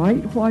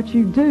demonstrate what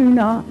you do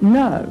not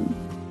know.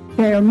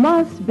 There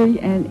must be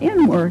an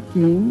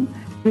inworking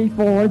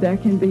before there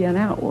can be an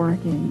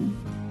outworking.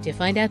 To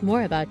find out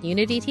more about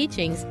Unity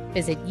teachings,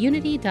 visit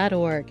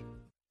unity.org.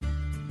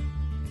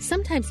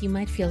 Sometimes you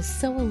might feel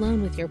so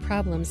alone with your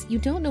problems you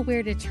don't know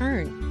where to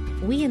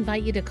turn. We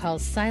invite you to call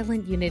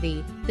Silent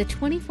Unity, the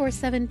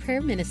 24/7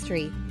 prayer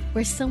ministry,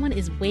 where someone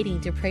is waiting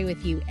to pray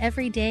with you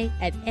every day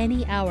at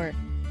any hour.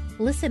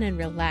 Listen and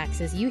relax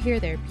as you hear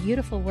their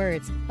beautiful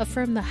words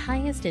affirm the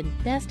highest and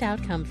best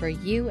outcome for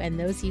you and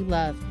those you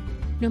love.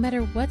 No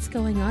matter what's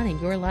going on in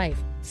your life,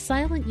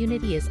 Silent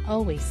Unity is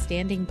always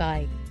standing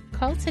by.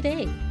 Call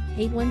today,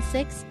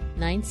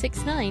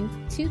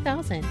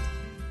 816-969-2000.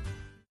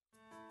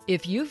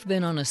 If you've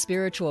been on a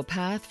spiritual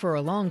path for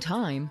a long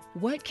time,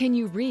 what can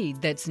you read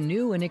that's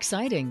new and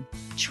exciting?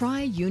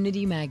 Try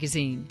Unity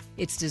Magazine.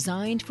 It's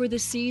designed for the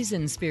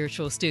seasoned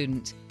spiritual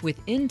student,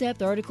 with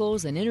in-depth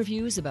articles and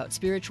interviews about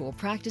spiritual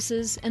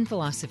practices and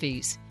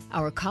philosophies.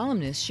 Our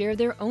columnists share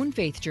their own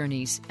faith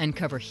journeys and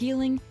cover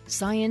healing,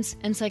 science,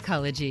 and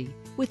psychology,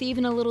 with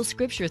even a little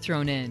scripture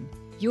thrown in.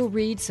 You'll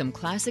read some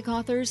classic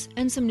authors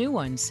and some new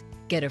ones.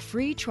 Get a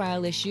free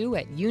trial issue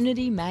at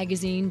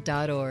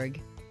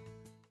unitymagazine.org.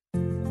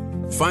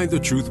 Find the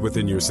truth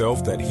within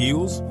yourself that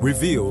heals,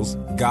 reveals,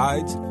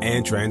 guides,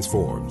 and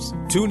transforms.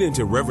 Tune in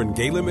to Reverend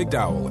Galen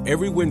McDowell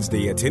every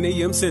Wednesday at 10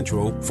 a.m.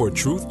 Central for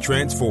Truth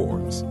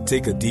Transforms.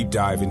 Take a deep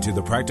dive into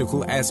the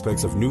practical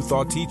aspects of New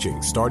Thought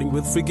teaching, starting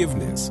with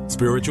forgiveness,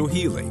 spiritual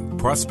healing,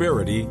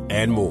 prosperity,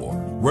 and more.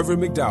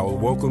 Reverend McDowell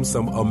welcomes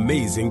some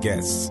amazing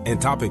guests,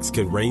 and topics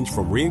can range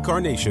from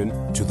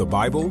reincarnation to the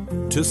Bible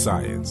to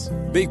science.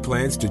 Big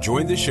plans to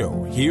join the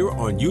show here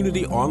on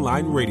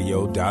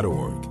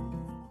UnityOnlineRadio.org.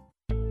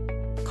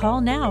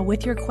 Call now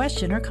with your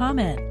question or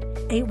comment.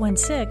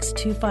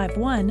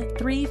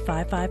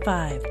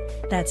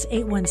 816-251-3555. That's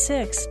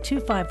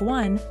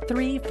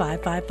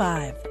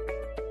 816-251-3555.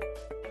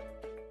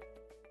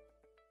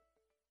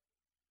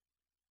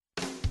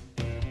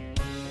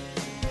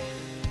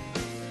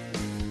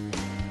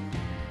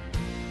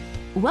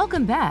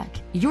 Welcome back.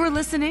 You're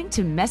listening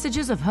to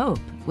Messages of Hope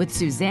with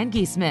Suzanne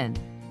Giesemann.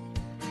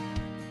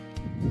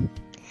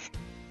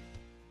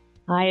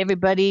 Hi,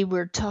 everybody.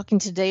 We're talking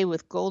today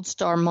with Gold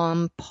Star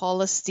mom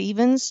Paula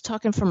Stevens,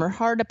 talking from her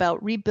heart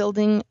about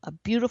rebuilding a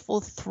beautiful,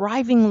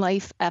 thriving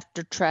life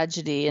after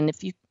tragedy. And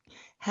if you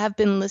have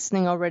been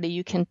listening already,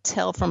 you can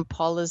tell from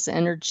Paula's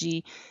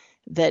energy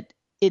that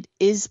it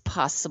is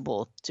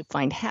possible to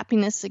find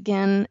happiness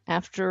again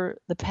after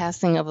the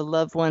passing of a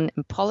loved one.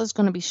 And Paula's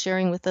going to be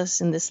sharing with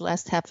us in this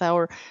last half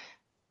hour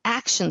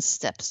action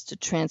steps to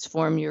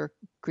transform your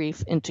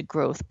grief into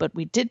growth. But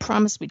we did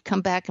promise we'd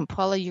come back, and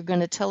Paula, you're going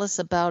to tell us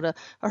about a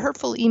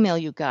hurtful email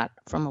you got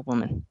from a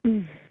woman.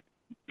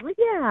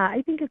 Yeah,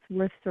 I think it's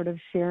worth sort of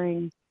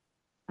sharing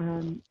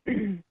that.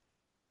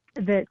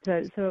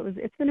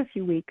 It's been a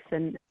few weeks,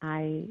 and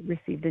I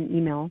received an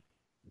email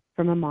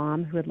from a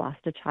mom who had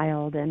lost a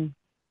child, and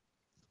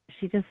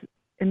she just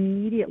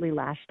immediately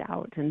lashed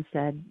out and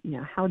said,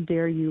 how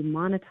dare you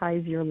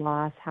monetize your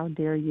loss? How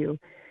dare you?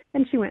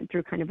 And she went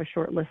through kind of a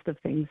short list of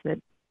things that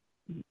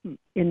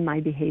in my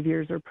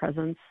behaviors or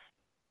presence,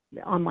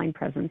 online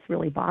presence,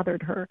 really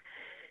bothered her.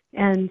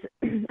 And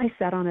I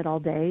sat on it all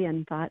day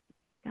and thought,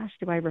 gosh,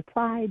 do I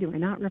reply? Do I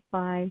not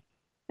reply?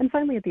 And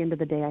finally, at the end of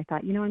the day, I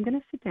thought, I'm going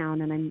to sit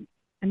down and I'm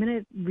going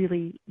to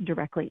really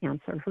directly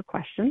answer her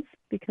questions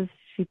because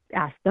she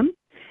asked them,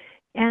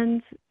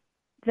 and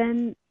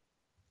then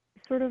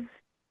sort of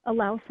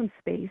allow some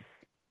space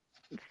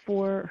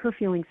for her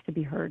feelings to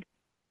be heard.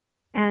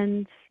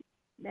 And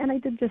I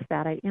did just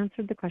that. I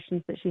answered the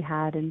questions that she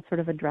had and sort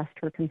of addressed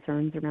her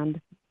concerns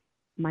around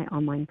my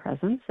online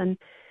presence, and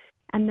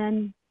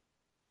then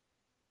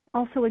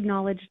also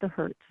acknowledged the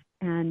hurt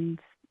and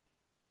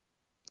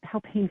how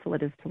painful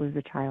it is to lose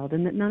a child,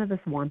 and that none of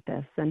us want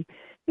this, and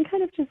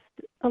kind of just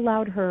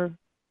allowed her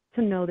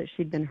to know that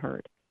she'd been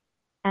heard.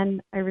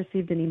 And I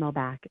received an email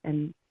back,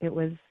 and it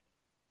was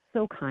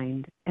so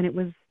kind, and it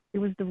was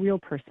the real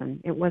person.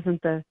 It wasn't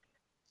the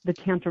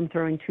tantrum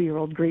throwing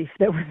 2-year-old grief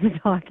that was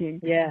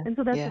talking. Yeah. And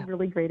so that's a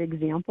really great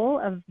example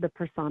of the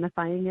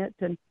personifying it.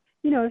 And,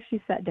 if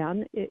she sat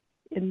down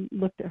and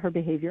looked at her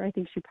behavior, I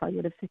think she probably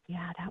would have said,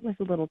 yeah, that was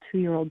a little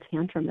 2-year-old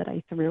tantrum that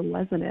I threw,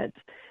 wasn't it?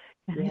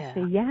 And I'd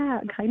say,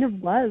 yeah, it kind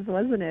of was,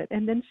 wasn't it?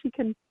 And then she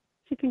can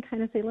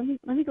kind of say, let me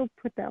go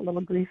put that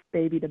little grief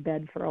baby to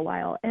bed for a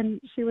while. And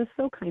she was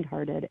so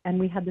kind-hearted, and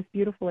we had this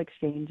beautiful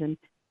exchange.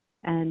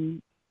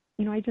 And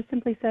I just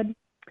simply said,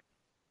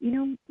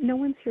 no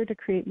one's here to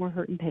create more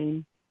hurt and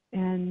pain.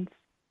 And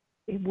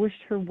it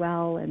wished her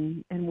well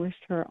and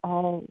wished her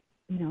all,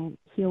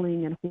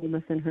 healing and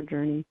wholeness in her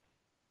journey.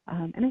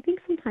 And I think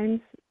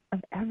sometimes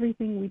of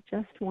everything, we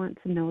just want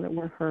to know that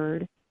we're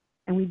heard,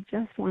 and we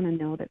just want to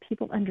know that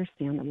people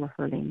understand that we're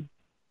hurting.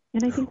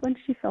 And I think when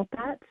she felt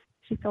that,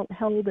 she felt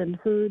held and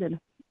heard and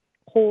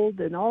whole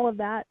and all of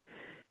that,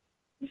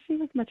 she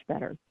was much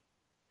better.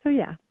 So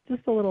yeah,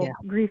 just a little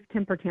grief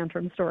temper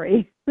tantrum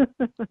story.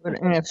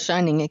 And a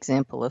shining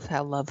example of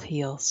how love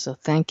heals. So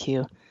thank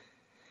you.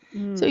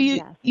 So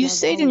you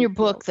state in your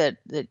book that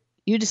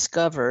you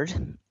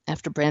discovered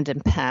after Brandon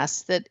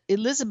passed that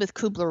Elizabeth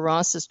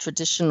Kubler-Ross's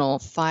traditional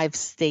 5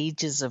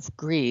 stages of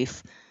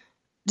grief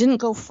didn't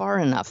go far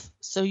enough.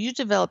 So you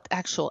developed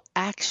actual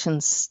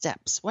action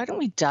steps. Why don't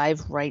we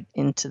dive right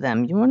into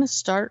them? You want to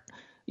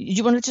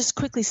just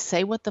quickly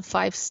say what the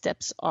 5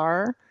 steps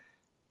are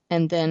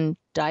and then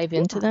dive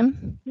into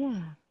them?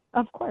 Yeah,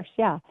 of course.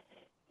 Yeah.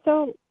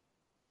 So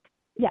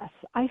yes,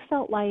 I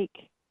felt like,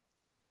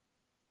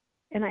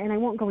 and I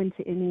won't go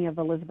into any of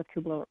Elizabeth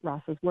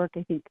Kubler-Ross's work.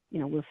 I think,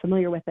 we're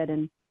familiar with it,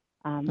 and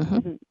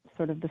isn't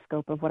sort of the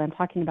scope of what I'm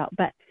talking about.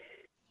 But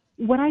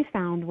what I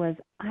found was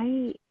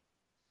I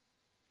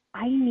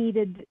I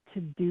needed to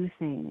do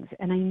things,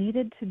 and I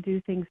needed to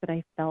do things that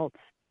I felt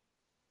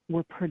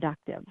were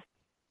productive.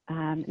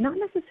 Not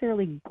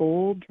necessarily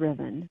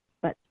goal-driven,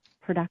 but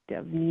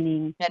productive,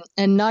 meaning...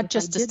 And not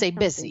just to stay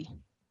busy.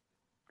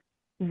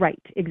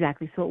 Right,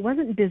 exactly. So it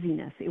wasn't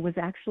busyness. It was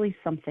actually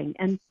something.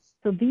 And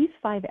so these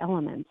 5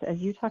 elements, as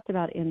you talked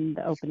about in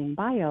the opening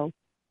bio,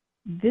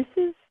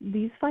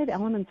 these 5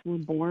 elements were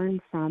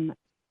born from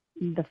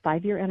the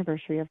 5-year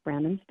anniversary of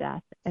Brandon's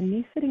death, and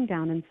me sitting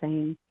down and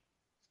saying,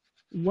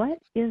 what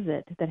is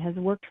it that has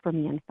worked for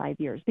me in 5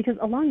 years? Because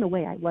along the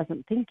way, I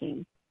wasn't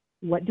thinking,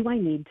 what do I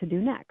need to do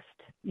next?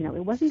 You know,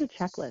 it wasn't a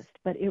checklist,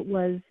 but it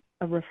was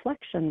a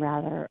reflection,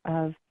 rather,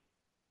 of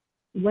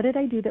what did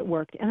I do that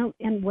worked,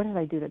 and what did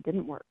I do that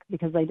didn't work?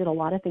 Because I did a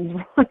lot of things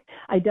wrong.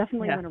 I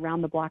definitely went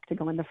around the block to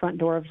go in the front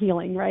door of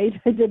healing, right?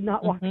 I did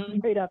not walk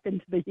straight up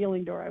into the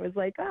healing door. I was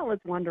like, oh,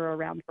 let's wander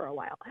around for a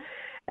while.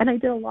 And I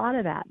did a lot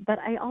of that, but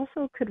I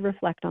also could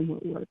reflect on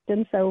what worked.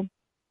 And so,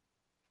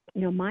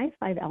 you know, my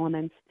 5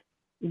 elements,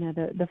 you know,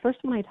 the first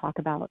one I talk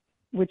about,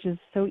 which is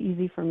so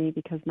easy for me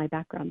because my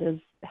background is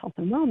health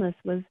and wellness,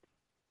 was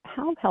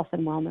how health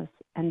and wellness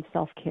and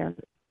self-care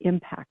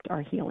impact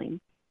our healing.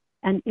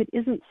 And it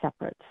isn't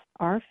separate.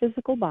 Our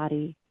physical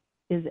body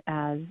is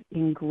as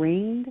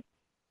ingrained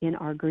in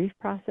our grief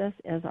process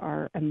as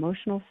our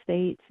emotional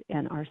state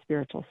and our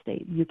spiritual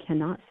state. You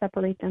cannot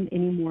separate them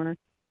any more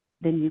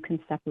than you can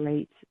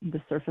separate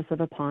the surface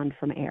of a pond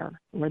from air,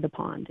 or the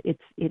pond. It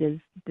is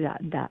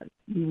that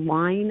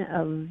line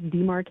of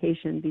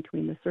demarcation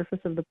between the surface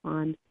of the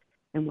pond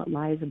and what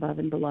lies above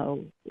and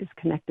below is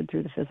connected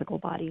through the physical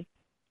body.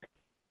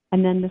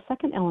 And then the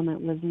second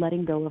element was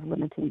letting go of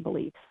limiting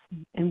beliefs.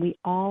 And we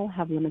all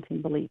have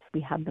limiting beliefs.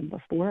 We had them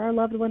before our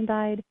loved one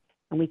died,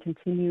 and we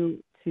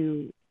continue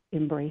to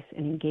embrace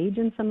and engage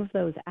in some of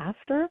those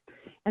after,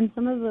 and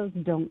some of those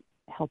don't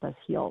help us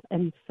heal.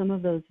 And some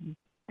of those,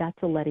 that's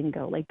a letting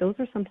go. Like, those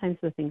are sometimes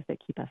the things that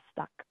keep us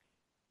stuck.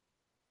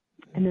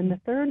 And then the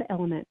third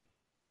element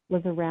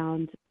was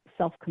around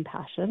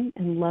self-compassion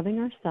and loving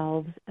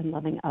ourselves and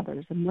loving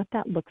others, and what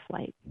that looks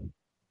like.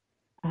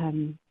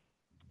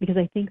 Because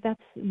I think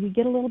we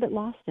get a little bit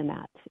lost in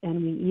that,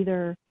 and we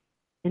either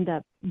end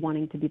up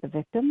wanting to be the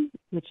victim,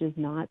 which is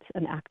not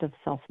an act of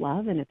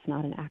self-love, and it's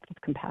not an act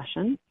of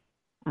compassion.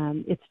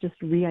 It's just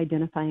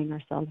re-identifying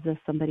ourselves as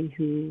somebody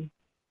who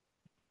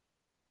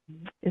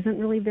isn't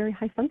really very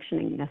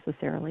high-functioning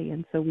necessarily,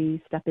 and so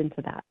we step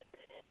into that.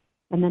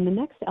 And then the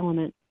next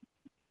element,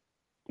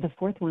 the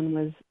fourth one,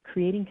 was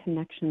creating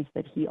connections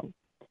that heal.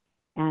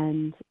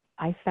 And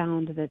I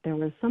found that there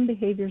were some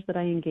behaviors that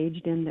I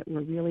engaged in that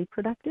were really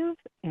productive,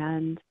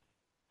 and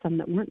some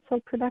that weren't so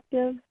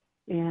productive.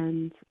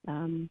 And,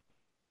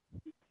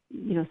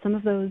 you know, some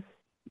of those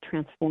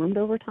transformed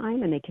over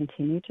time, and they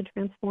continue to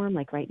transform.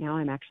 Like right now,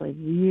 I'm actually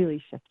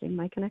really shifting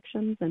my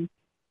connections and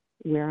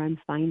where I'm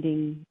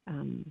finding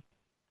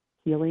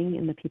healing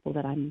in the people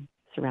that I'm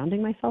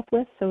surrounding myself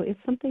with. So it's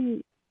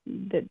something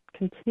that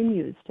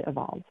continues to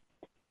evolve.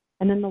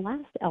 And then the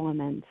last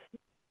element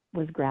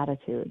was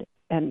gratitude.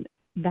 And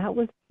that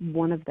was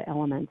one of the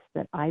elements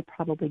that I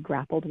probably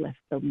grappled with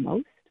the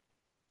most,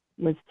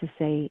 was to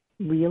say,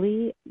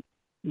 really,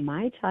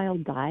 my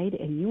child died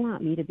and you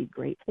want me to be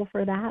grateful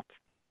for that?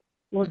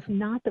 Well, it's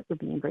not that we're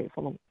being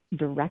grateful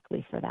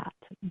directly for that,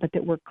 but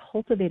that we're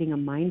cultivating a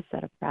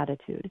mindset of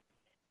gratitude.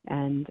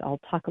 And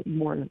I'll talk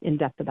more in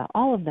depth about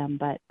all of them,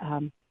 but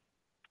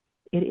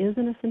it is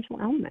an essential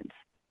element.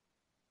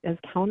 As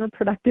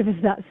counterproductive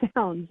as that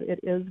sounds,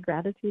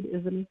 gratitude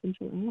is an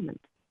essential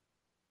element.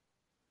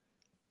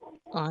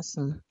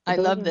 Awesome. I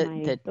love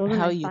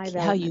how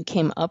you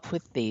came up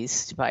with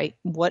these, right?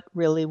 What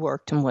really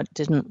worked and what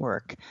didn't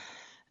work.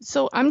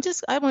 So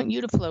I want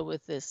you to flow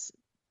with this,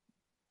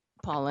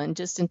 Paula, and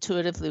just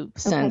intuitively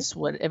sense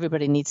what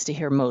everybody needs to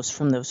hear most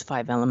from those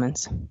 5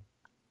 elements.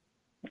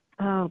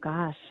 Oh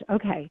gosh.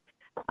 Okay.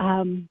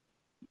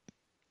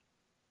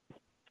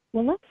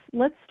 Well,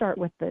 let's start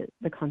with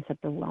the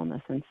concept of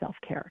wellness and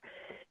self-care,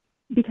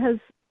 because,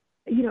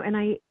 you know, and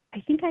I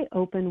think I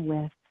open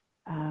with,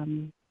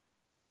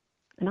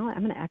 and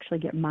I'm going to actually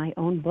get my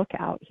own book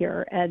out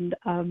here and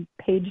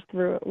page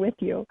through it with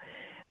you,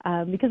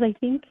 because I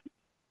think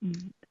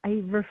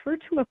I refer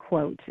to a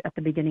quote at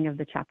the beginning of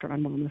the chapter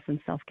on wellness and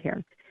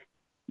self-care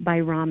by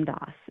Ram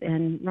Dass.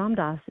 And Ram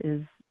Dass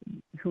is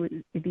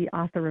the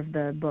author of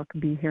the book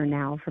Be Here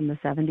Now from the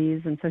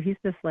 70s. And so he's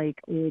this like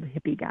old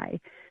hippie guy,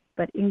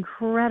 but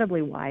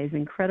incredibly wise,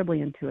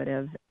 incredibly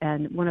intuitive,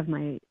 and one of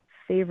my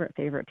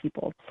favorite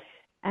people.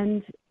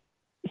 And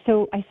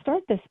so I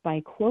start this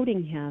by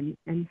quoting him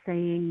and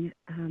saying,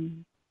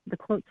 the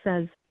quote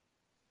says,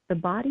 "The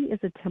body is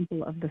a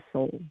temple of the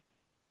soul,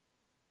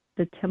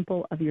 the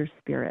temple of your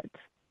spirit,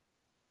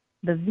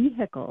 the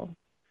vehicle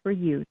for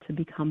you to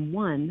become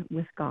one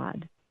with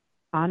God.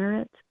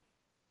 Honor it,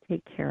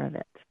 take care of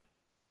it."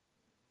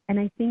 And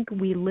I think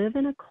we live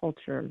in a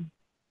culture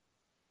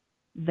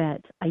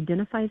that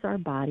identifies our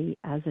body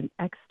as an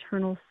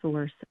external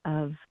source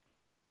of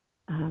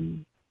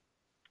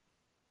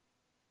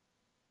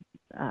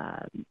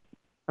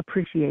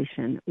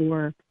appreciation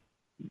or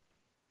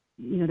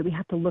that we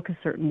have to look a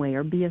certain way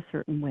or be a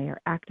certain way or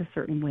act a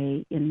certain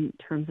way in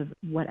terms of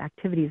what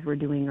activities we're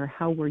doing or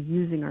how we're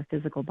using our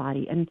physical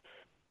body. And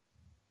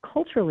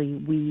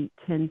culturally, we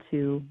tend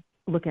to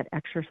look at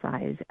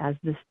exercise as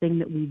this thing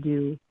that we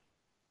do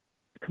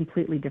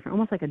completely different,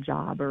 almost like a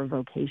job or a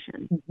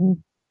vocation. Mm-hmm.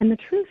 And the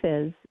truth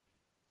is,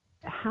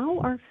 how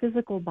our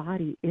physical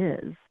body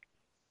is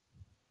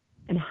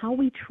and how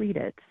we treat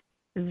it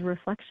is a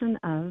reflection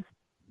of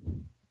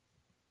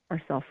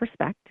our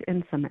self-respect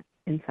in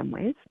some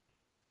ways.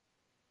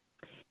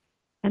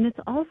 And it's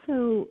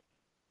also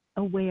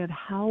a way of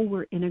how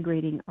we're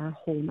integrating our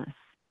wholeness.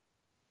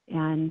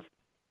 And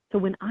so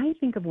when I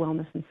think of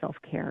wellness and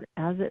self-care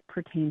as it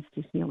pertains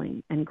to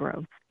healing and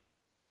growth,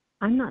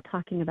 I'm not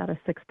talking about a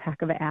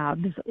six-pack of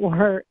abs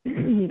or,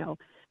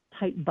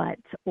 tight butt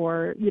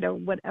or,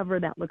 whatever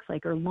that looks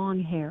like, or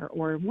long hair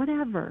or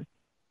whatever.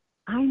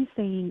 I'm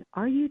saying,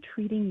 are you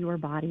treating your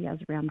body, as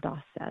Ram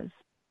Dass says,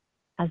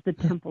 as the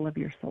temple of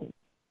your soul?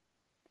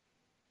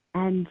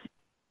 And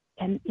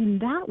in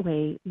that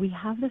way, we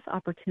have this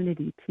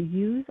opportunity to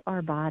use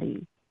our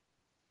body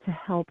to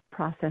help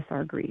process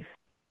our grief.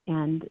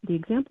 And the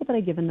example that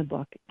I give in the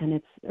book, and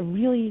it's a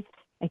really,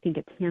 I think,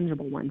 a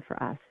tangible one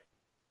for us,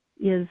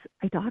 is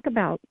I talk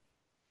about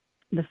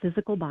the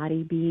physical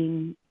body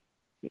being,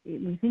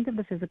 we think of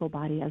the physical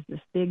body as this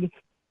big,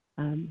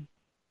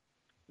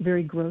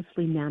 very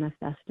grossly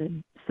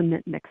manifested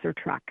cement mixer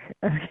truck,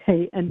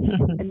 okay?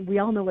 And we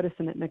all know what a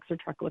cement mixer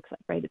truck looks like,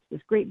 right? It's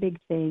this great big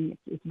thing.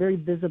 It's very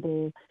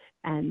visible,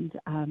 and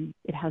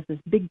it has this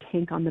big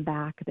tank on the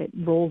back that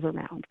rolls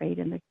around, right?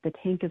 And the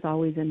tank is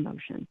always in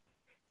motion.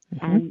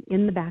 Mm-hmm. And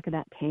in the back of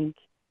that tank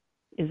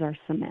is our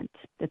cement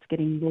that's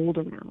getting rolled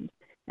around.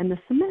 And the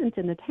cement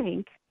in the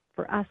tank,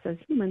 for us as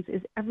humans,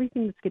 is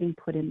everything that's getting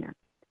put in there.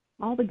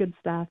 All the good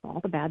stuff, all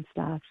the bad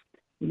stuff,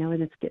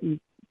 and it's getting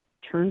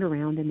churned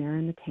around in there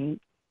in the tank.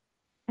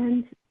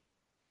 And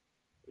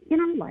in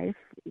our life,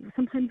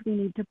 sometimes we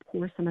need to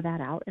pour some of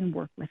that out and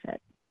work with it.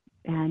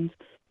 And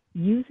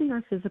using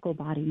our physical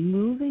body,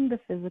 moving the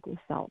physical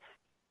self,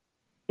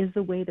 is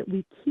the way that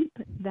we keep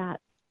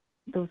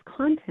those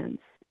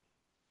contents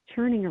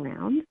churning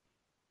around,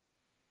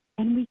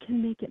 and we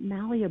can make it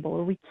malleable,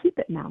 or we keep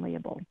it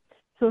malleable.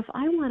 So if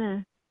I want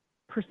to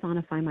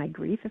personify my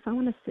grief, if I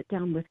want to sit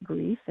down with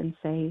grief and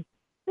say,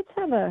 let's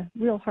have a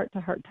real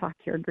heart-to-heart talk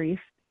here, grief.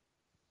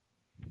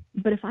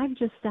 But if I've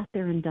just sat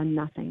there and done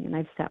nothing, and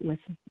I've sat with,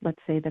 let's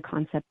say, the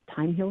concept,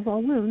 time heals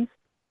all wounds,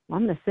 well,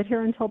 I'm going to sit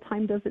here until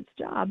time does its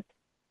job.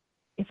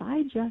 If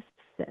I just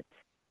sit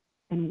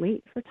and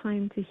wait for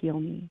time to heal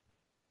me,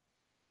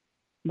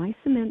 my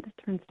cement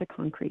turns to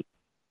concrete.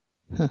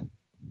 Huh.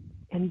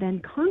 And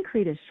then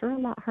concrete is sure a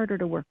lot harder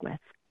to work with.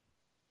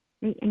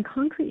 And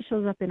concrete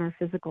shows up in our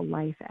physical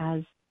life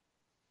as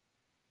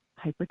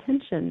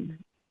hypertension,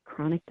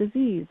 chronic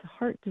disease,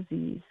 heart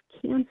disease,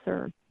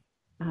 cancer,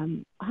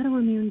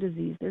 autoimmune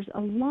disease. There's a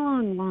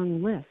long,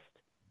 long list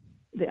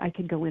that I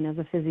could go in as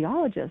a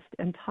physiologist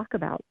and talk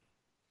about.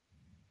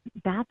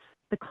 That's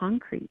the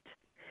concrete.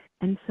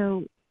 And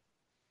so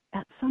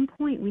at some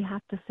point we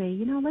have to say,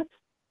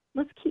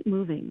 let's keep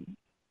moving.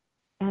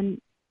 And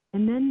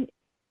then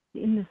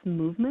in this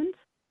movement,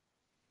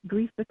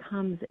 grief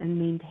becomes and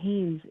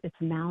maintains its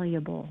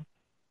malleable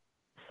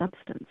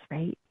substance,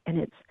 right? And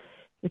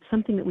it's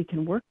something that we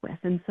can work with.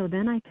 And so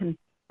then I can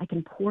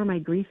pour my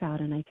grief out,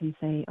 and I can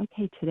say,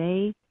 okay,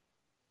 today,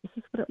 this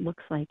is what it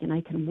looks like. And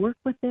I can work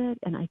with it,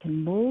 and I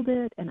can mold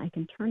it, and I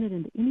can turn it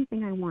into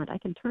anything I want. I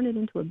can turn it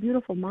into a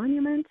beautiful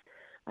monument.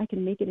 I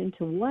can make it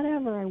into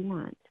whatever I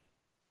want.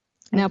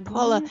 Now,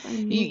 Paula,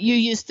 you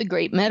used the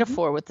great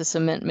metaphor with the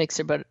cement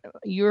mixer, but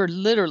you're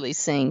literally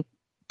saying,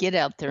 get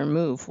out there and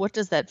move. What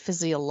does that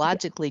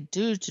physiologically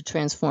do to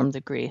transform the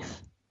grief?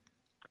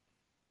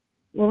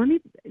 Well,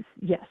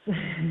 yes.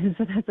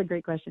 So that's a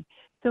great question.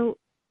 So,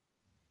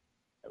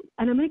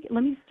 and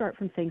let me start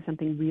from saying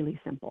something really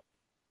simple.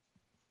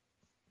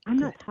 I'm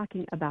not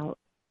talking about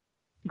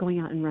going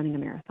out and running a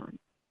marathon.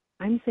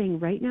 I'm saying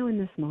right now in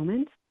this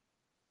moment,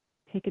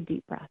 take a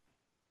deep breath.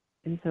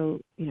 And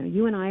so,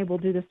 you and I will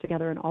do this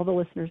together, and all the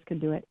listeners can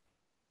do it.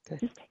 Good.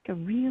 Just take a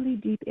really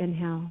deep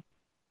inhale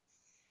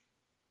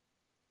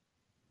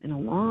and a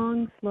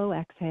long, slow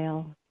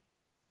exhale.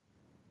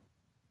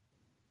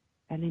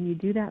 And then you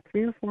do that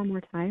 3 or 4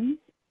 more times.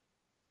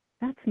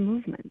 That's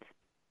movement.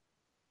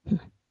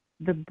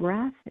 The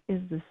breath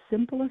is the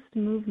simplest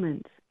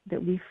movement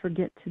that we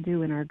forget to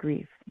do in our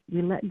grief.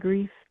 We let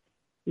grief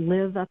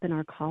live up in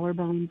our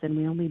collarbones, and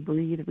we only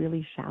breathe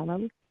really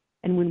shallow.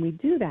 And when we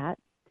do that,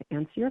 to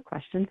answer your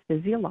question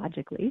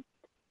physiologically,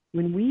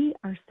 when we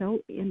are so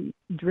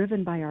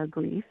driven by our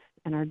grief,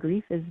 and our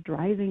grief is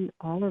driving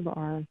all of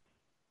our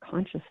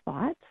conscious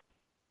thoughts,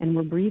 and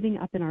we're breathing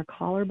up in our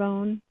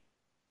collarbone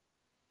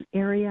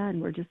area,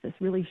 and we're just this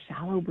really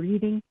shallow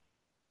breathing,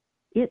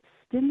 it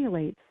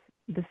stimulates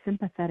the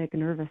sympathetic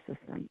nervous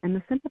system. And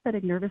the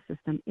sympathetic nervous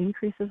system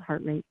increases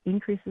heart rate,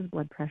 increases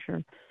blood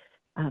pressure,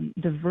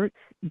 diverts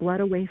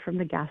blood away from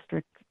the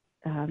gastric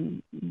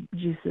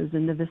juices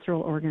and the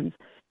visceral organs,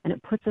 and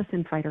it puts us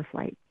in fight or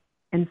flight.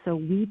 And so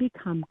we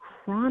become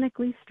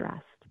chronically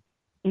stressed,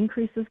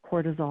 increases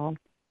cortisol,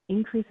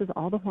 increases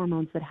all the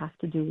hormones that have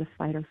to do with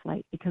fight or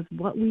flight, because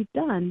what we've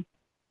done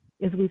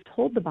is we've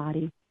told the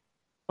body,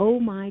 oh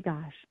my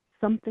gosh,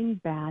 something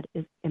bad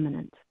is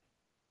imminent.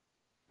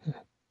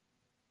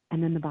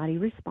 And then the body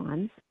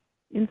responds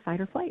in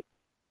fight or flight.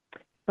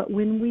 But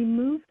when we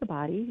move the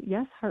body,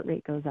 yes, heart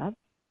rate goes up,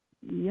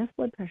 yes,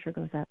 blood pressure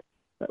goes up,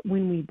 but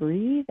when we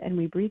breathe and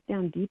we breathe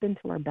down deep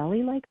into our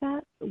belly like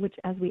that, which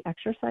as we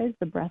exercise,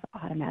 the breath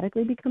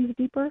automatically becomes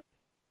deeper,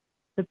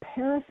 the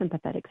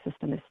parasympathetic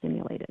system is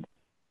stimulated.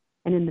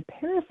 And in the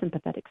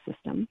parasympathetic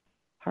system,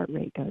 heart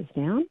rate goes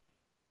down,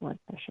 blood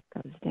pressure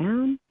goes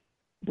down,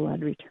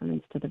 blood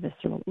returns to the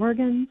visceral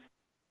organs,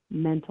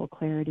 mental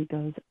clarity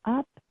goes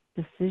up,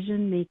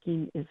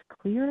 decision-making is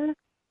clearer,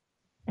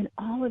 and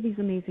all of these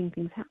amazing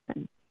things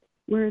happen.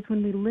 Whereas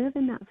when we live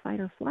in that fight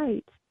or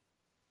flight,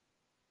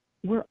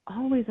 we're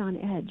always on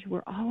edge.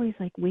 We're always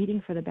like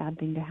waiting for the bad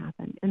thing to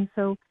happen. And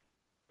so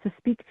to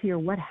speak to your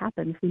what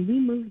happens, when we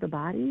move the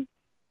body,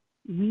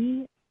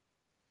 we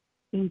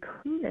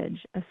encourage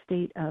a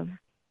state of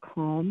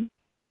calm,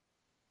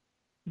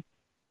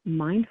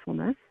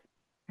 mindfulness,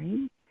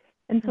 right?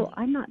 And so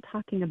I'm not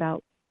talking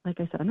about, like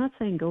I said, I'm not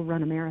saying go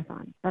run a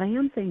marathon, but I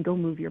am saying go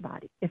move your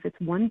body. If it's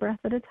one breath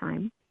at a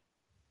time,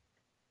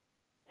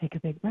 take a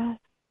big breath,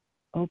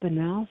 open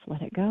mouth,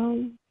 let it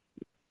go.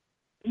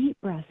 Deep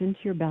breath into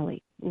your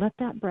belly. Let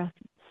that breath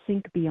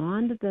sink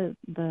beyond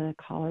the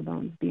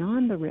collarbones,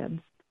 beyond the ribs,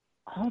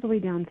 all the way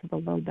down to the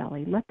low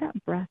belly. Let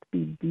that breath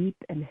be deep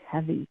and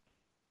heavy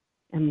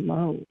and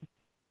low.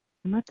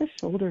 And let the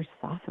shoulders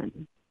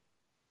soften.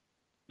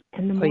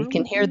 And the more you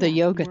can hear the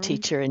yoga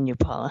teacher in you,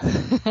 Paula.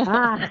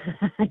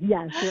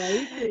 Yes,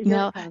 right?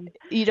 Now,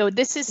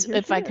 this is,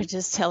 if I could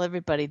just tell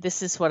everybody,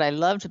 this is what I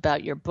loved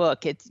about your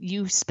book.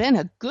 You spent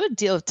a good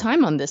deal of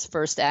time on this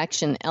first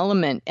action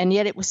element, and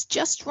yet it was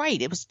just right.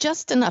 It was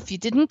just enough. You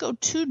didn't go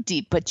too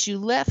deep, but you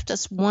left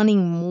us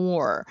wanting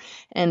more.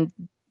 And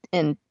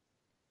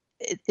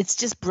it's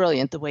just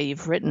brilliant the way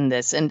you've written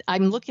this. And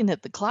I'm looking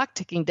at the clock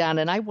ticking down,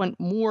 and I want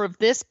more of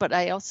this, but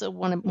I also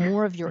want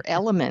more of your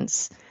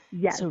elements.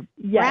 Yes. So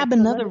grab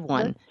another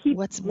one.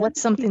 What's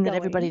something that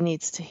everybody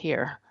needs to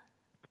hear?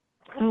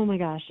 Oh my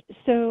gosh.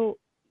 So,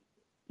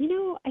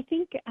 I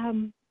think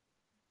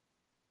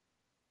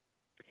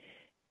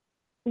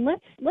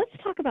let's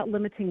talk about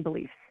limiting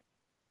beliefs.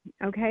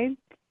 Okay?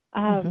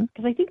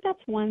 Because I think that's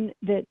one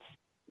that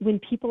when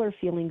people are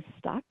feeling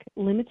stuck,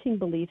 limiting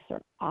beliefs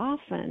are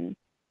often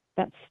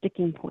that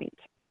sticking point.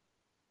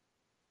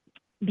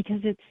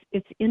 Because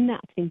it's in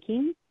that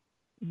thinking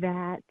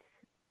that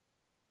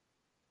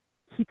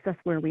keeps us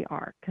where we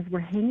are, because we're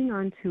hanging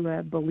on to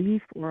a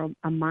belief or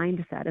a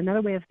mindset.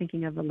 Another way of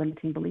thinking of a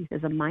limiting belief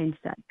is a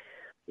mindset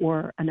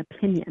or an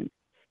opinion.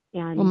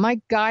 And well, my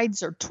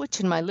guides are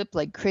twitching my lip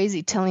like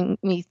crazy, telling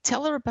me,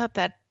 tell her about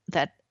that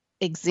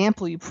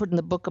example you put in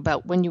the book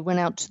about when you went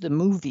out to the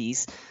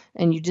movies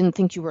and you didn't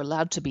think you were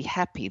allowed to be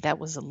happy. That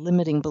was a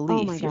limiting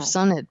belief. Oh Your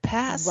son had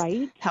passed.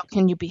 Right? How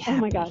can you be happy?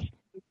 Oh my gosh.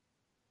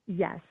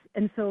 Yes.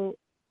 And so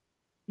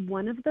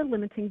one of the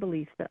limiting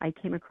beliefs that I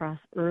came across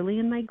early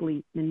in my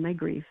grief,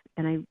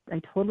 and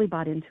I totally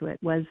bought into it,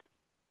 was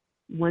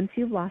once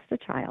you've lost a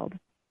child,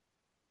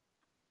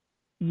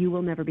 you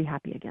will never be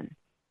happy again.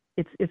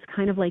 It's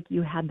kind of like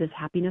you had this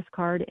happiness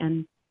card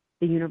and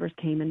the universe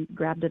came and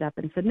grabbed it up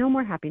and said, no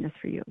more happiness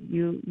for you.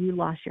 You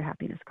lost your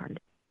happiness card.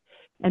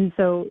 And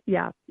so,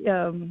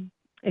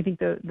 I think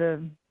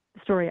the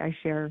story I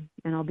share,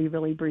 and I'll be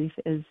really brief,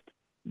 is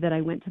that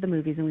I went to the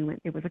movies and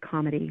it was a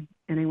comedy,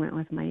 and I went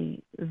with my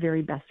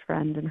very best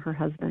friend and her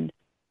husband,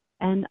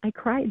 and I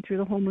cried through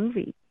the whole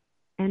movie.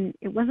 And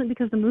it wasn't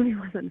because the movie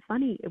wasn't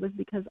funny. It was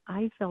because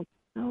I felt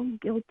so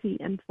guilty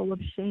and full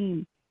of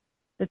shame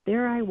that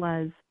there I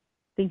was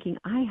thinking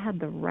I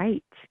had the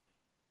right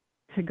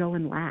to go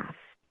and laugh.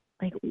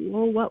 Like,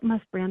 well, what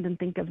must Brandon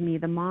think of me,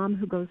 the mom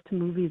who goes to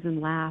movies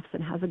and laughs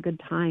and has a good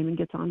time and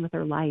gets on with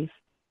her life?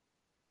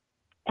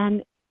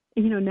 And,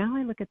 now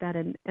I look at that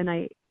and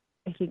I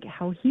think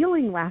how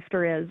healing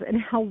laughter is and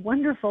how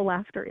wonderful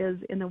laughter is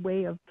in a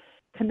way of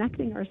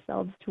connecting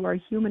ourselves to our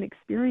human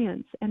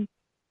experience. And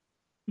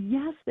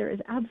yes, there is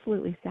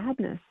absolutely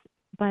sadness,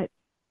 but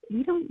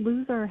we don't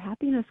lose our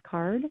happiness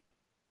card.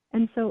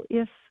 And so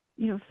if,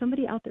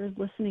 somebody out there is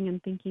listening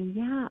and thinking,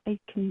 yeah, I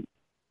can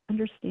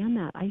understand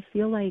that. I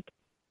feel like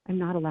I'm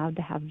not allowed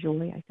to have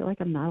joy. I feel like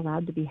I'm not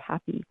allowed to be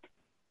happy.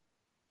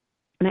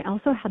 And I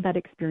also had that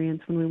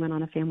experience when we went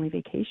on a family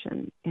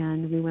vacation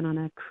and we went on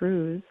a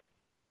cruise.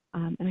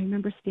 And I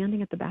remember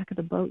standing at the back of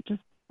the boat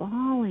just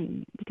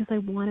bawling because I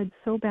wanted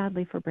so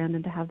badly for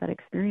Brandon to have that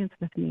experience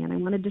with me, and I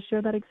wanted to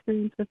share that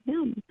experience with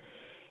him.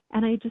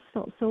 And I just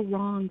felt so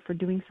wrong for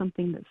doing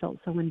something that felt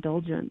so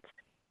indulgent.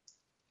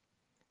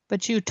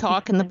 But you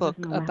talk in the book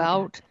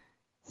about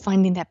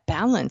finding that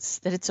balance,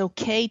 that it's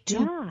okay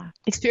to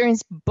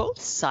experience both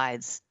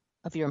sides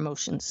of your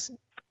emotions.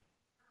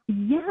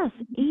 Yes,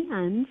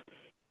 and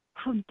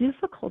how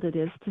difficult it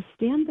is to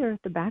stand there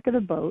at the back of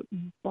the boat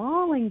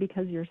bawling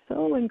because you're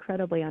so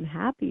incredibly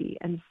unhappy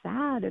and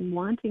sad and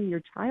wanting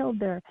your child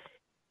there,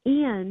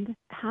 and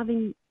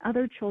having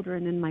other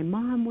children, and my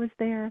mom was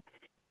there,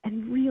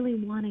 and really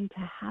wanting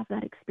to have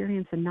that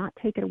experience and not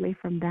take it away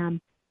from them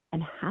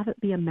and have it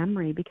be a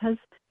memory. Because,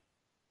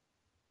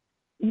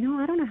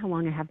 I don't know how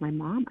long I have my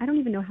mom. I don't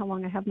even know how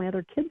long I have my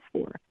other kids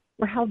for,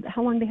 or how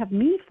long they have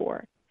me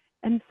for.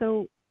 And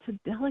so to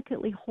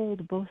delicately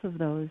hold both of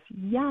those,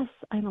 yes,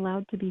 I'm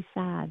allowed to be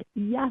sad.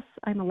 Yes,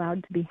 I'm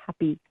allowed to be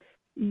happy.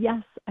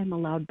 Yes, I'm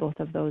allowed both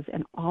of those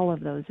and all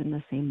of those in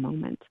the same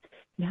moment.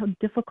 And how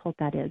difficult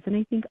that is. And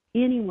I think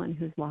anyone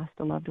who's lost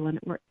a loved one,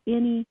 or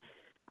any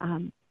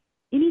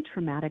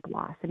traumatic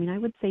loss, I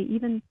would say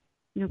even,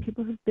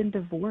 people who've been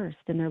divorced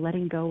and they're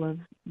letting go of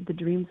the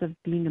dreams of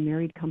being a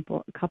married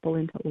couple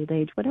into old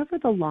age, whatever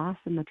the loss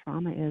and the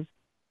trauma is,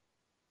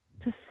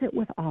 to sit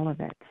with all of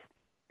it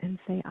and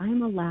say,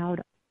 I'm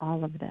allowed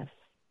all of this,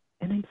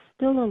 and I'm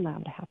still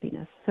allowed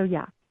happiness. So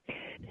yeah.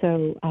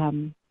 So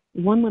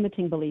one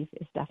limiting belief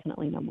is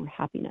definitely no more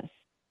happiness.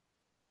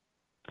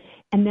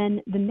 And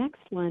then the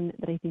next one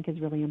that I think is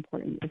really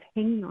important is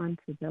hanging on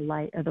to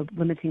the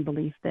limiting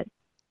belief that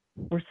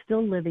we're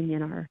still living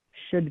in our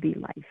should-be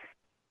life.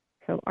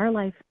 So our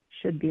life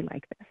should be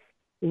like this.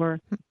 Or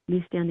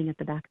me standing at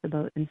the back of the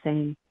boat and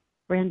saying,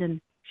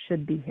 Brandon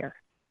should be here.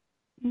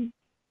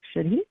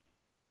 Should he?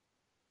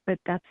 But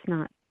that's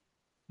not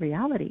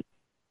reality.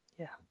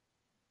 Yeah.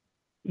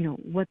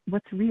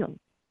 What's real?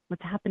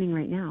 What's happening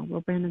right now?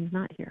 Well, Brandon's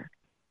not here.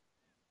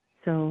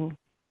 So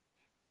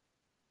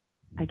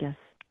I guess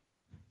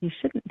he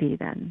shouldn't be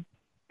then,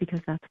 because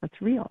that's what's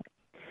real.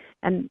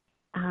 And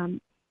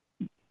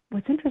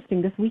what's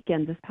interesting, this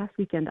past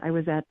weekend, I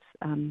was at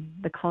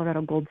the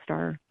Colorado Gold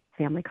Star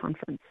Family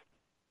Conference.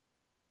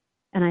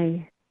 And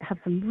I have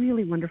some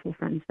really wonderful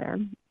friends there,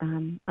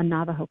 a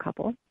Navajo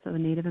couple, so a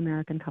Native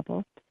American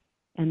couple,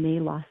 and they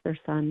lost their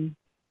son.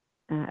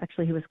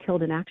 Actually, he was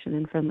killed in action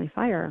in friendly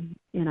fire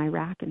in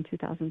Iraq in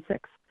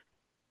 2006.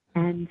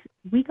 And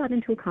we got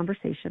into a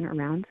conversation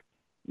around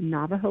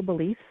Navajo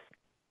beliefs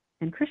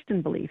and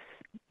Christian beliefs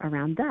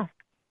around death.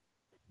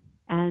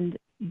 And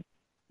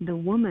the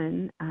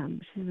woman,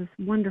 she's this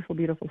wonderful,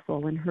 beautiful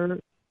soul, and her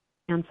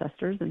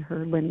ancestors and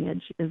her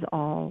lineage is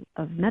all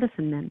of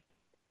medicine men.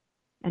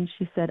 And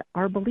she said,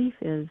 our belief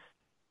is,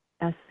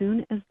 as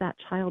soon as that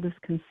child is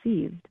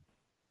conceived,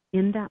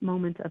 in that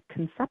moment of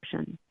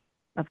conception,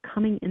 of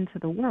coming into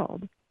the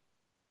world,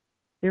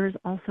 there is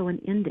also an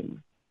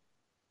ending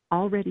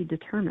already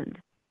determined.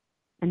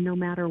 And no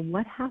matter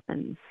what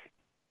happens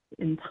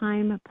in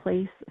time,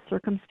 place,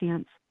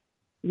 circumstance,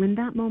 when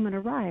that moment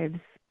arrives,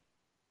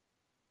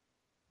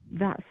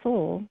 that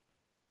soul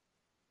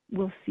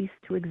will cease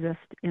to exist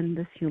in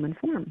this human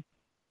form.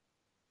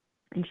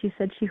 And she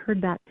said she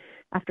heard that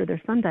after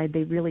their son died,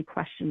 they really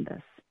questioned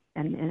this,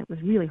 and it was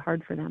really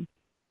hard for them.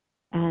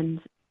 And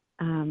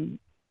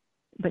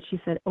but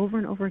she said over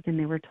and over again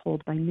they were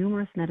told by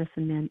numerous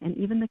medicine men and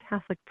even the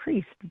Catholic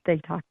priest that they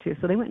talked to.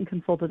 So they went and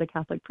consulted a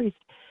Catholic priest,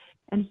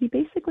 and he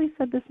basically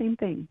said the same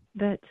thing,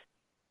 that,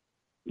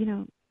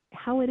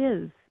 how it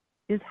is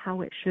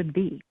how it should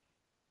be.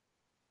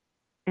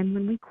 And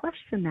when we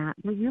question that,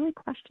 we're really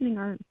questioning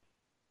our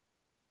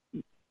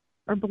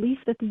belief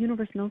that the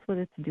universe knows what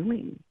it's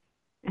doing.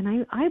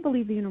 And I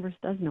believe the universe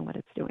does know what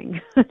it's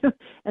doing.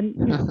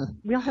 And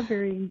we all have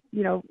varying,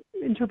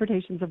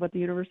 interpretations of what the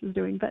universe is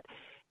doing. But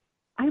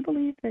I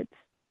believe that,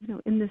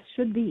 in this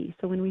should be.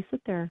 So when we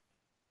sit there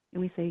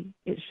and we say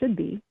it should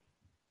be,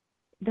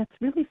 that's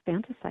really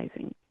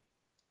fantasizing.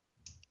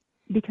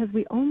 Because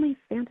we only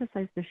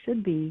fantasize the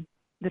should be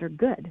that are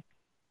good,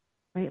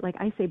 right? Like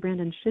I say,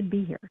 Brandon should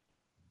be here.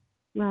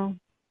 Well,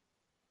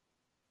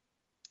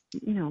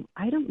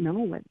 I don't know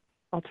what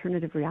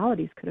alternative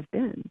realities could have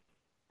been,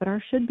 but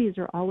our should be's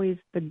are always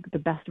the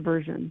best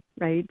version,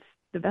 right?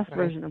 The best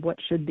version of what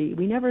should be.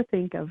 We never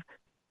think of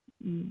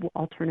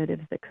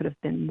alternatives that could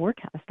have been more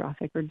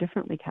catastrophic or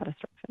differently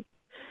catastrophic.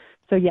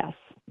 So yes,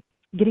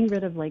 getting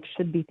rid of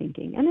should be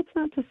thinking. And it's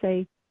not to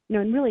say,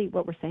 and really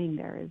what we're saying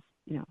there is,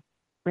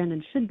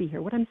 Brandon should be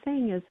here. What I'm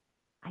saying is,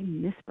 I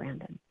miss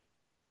Brandon.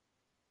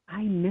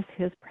 I miss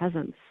his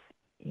presence.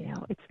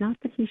 It's not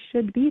that he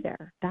should be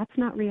there. That's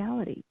not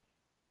reality.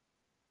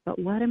 But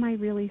what am I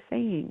really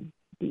saying?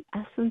 The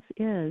essence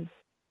is,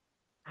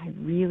 I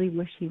really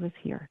wish he was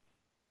here.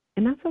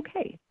 And that's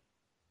okay.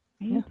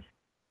 Right? Yeah.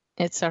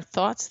 It's our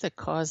thoughts that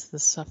cause the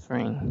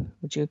suffering.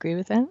 Would you agree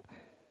with that?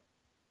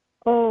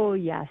 Oh,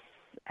 yes,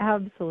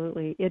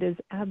 absolutely. It is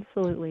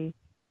absolutely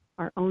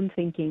our own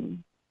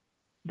thinking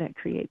that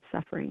creates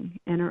suffering,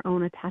 and our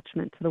own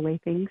attachment to the way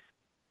things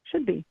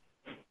should be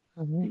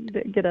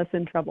that get us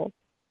in trouble.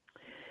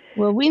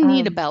 Well, we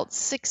need about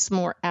 6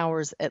 more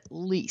hours at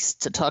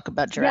least to talk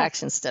about your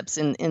action steps.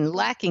 In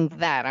lacking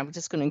that, I'm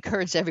just going to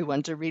encourage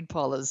everyone to read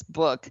Paula's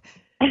book.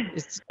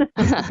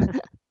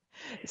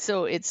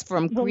 So it's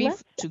From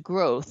Grief to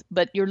Growth.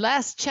 But your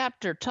last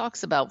chapter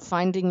talks about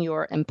finding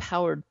your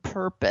empowered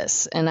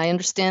purpose. And I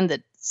understand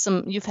that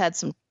you've had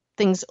some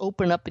things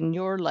open up in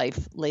your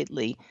life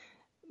lately.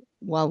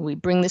 While we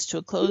bring this to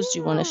a close, do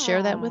you want to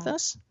share that with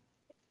us?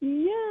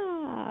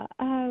 Yeah.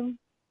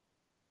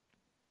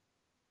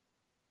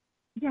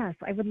 Yes,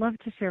 I would love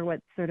to share what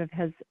sort of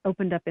has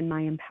opened up in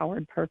my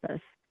empowered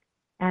purpose.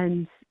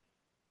 And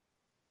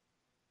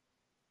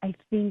I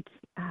think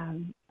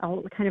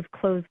I'll kind of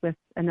close with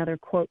another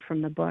quote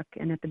from the book.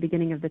 And at the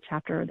beginning of the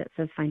chapter that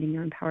says Finding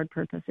Your Empowered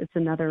Purpose, it's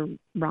another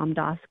Ram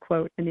Dass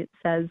quote. And it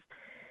says,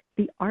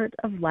 "The art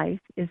of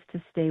life is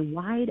to stay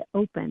wide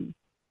open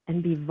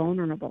and be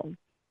vulnerable,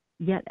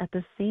 yet at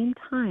the same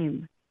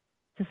time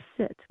to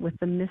sit with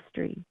the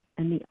mystery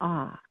and the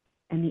awe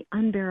and the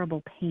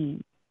unbearable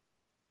pain,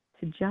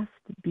 to just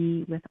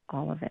be with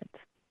all of it."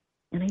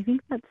 And I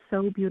think that's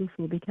so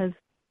beautiful, because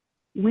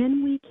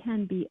when we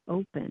can be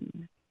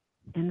open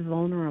and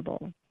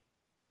vulnerable,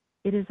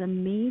 it is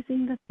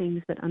amazing the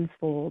things that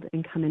unfold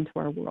and come into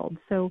our world.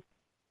 So,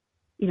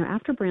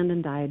 after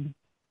Brandon died,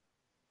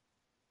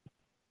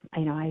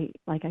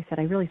 like I said,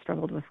 I really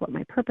struggled with what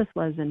my purpose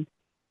was and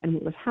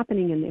what was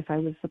happening, and if I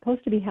was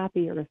supposed to be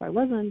happy or if I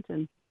wasn't,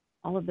 and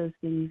all of those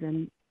things.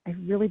 And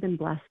I've really been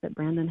blessed that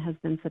Brandon has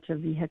been such a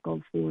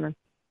vehicle for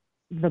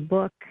the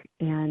book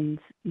and,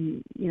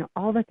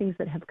 all the things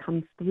that have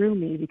come through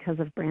me because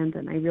of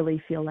Brandon. I really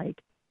feel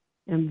like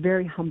I'm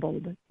very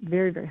humbled,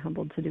 very, very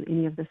humbled to do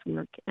any of this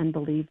work, and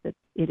believe that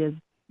it is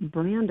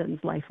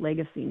Brandon's life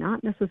legacy,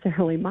 not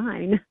necessarily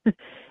mine,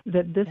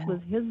 that this was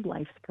his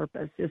life's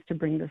purpose, is to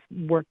bring this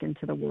work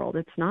into the world.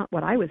 It's not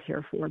what I was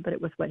here for, but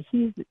it was what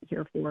he's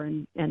here for,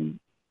 and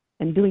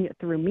doing it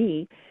through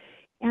me.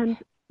 And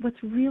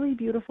what's really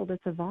beautiful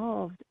that's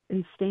evolved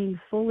in staying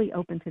fully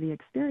open to the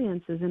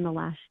experiences in the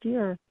last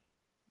year.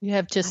 You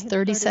have just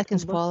 30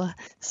 seconds, Paula.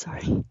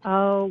 Sorry.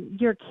 Oh,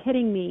 you're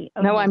kidding me.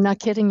 Okay. No, I'm not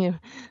kidding you.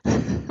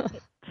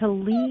 To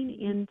lean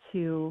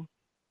into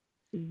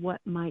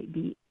what might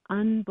be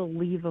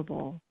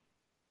unbelievable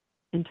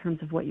in terms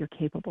of what you're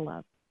capable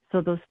of.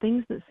 So those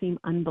things that seem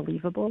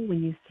unbelievable,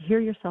 when you hear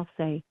yourself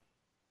say,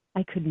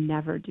 "I could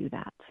never do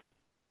that,"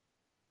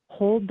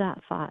 hold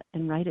that thought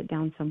and write it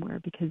down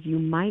somewhere, because you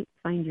might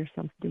find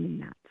yourself doing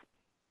that.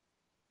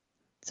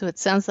 So it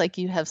sounds like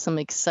you have some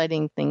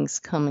exciting things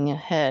coming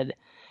ahead.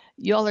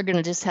 Y'all are going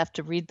to just have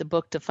to read the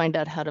book to find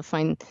out how to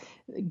find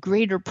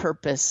greater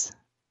purpose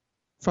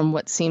from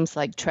what seems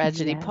like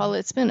tragedy. Yeah. Paula,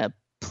 it's been a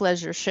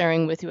pleasure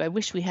sharing with you. I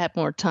wish we had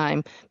more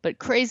time, but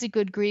Crazy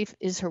Good Grief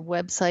is her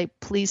website.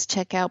 Please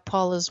check out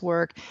Paula's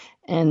work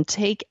and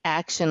take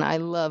action. I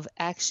love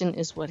action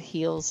is what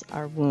heals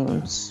our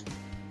wounds.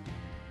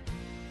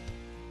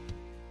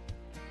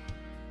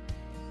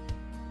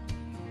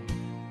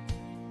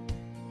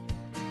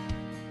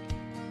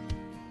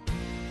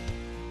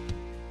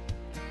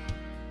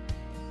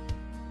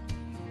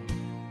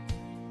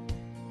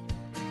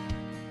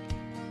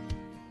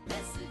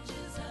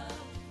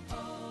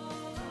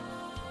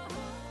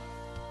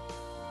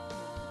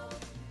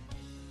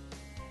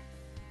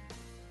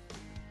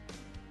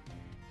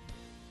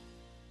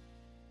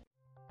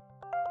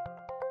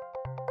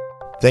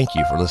 Thank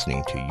you for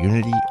listening to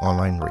Unity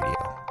Online Radio,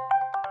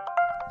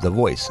 the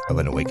voice of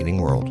an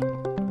awakening world.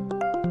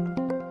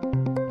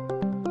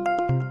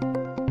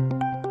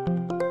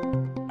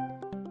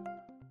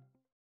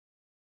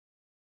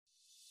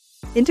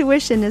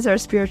 Intuition is our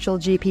spiritual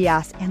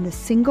GPS and the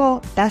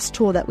single best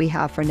tool that we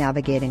have for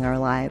navigating our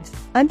lives.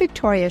 I'm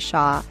Victoria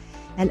Shaw,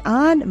 and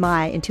on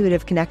my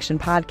Intuitive Connection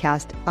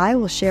podcast, I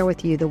will share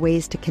with you the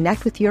ways to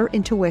connect with your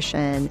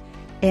intuition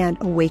and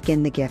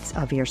awaken the gifts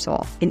of your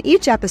soul. In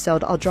each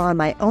episode, I'll draw on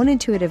my own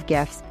intuitive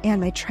gifts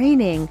and my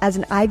training as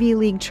an Ivy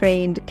League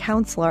trained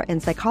counselor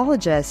and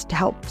psychologist to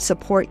help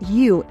support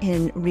you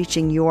in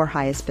reaching your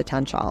highest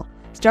potential.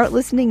 Start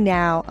listening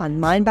now on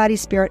Mind, Body,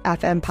 Spirit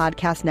FM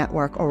Podcast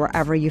Network or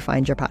wherever you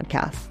find your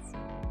podcasts.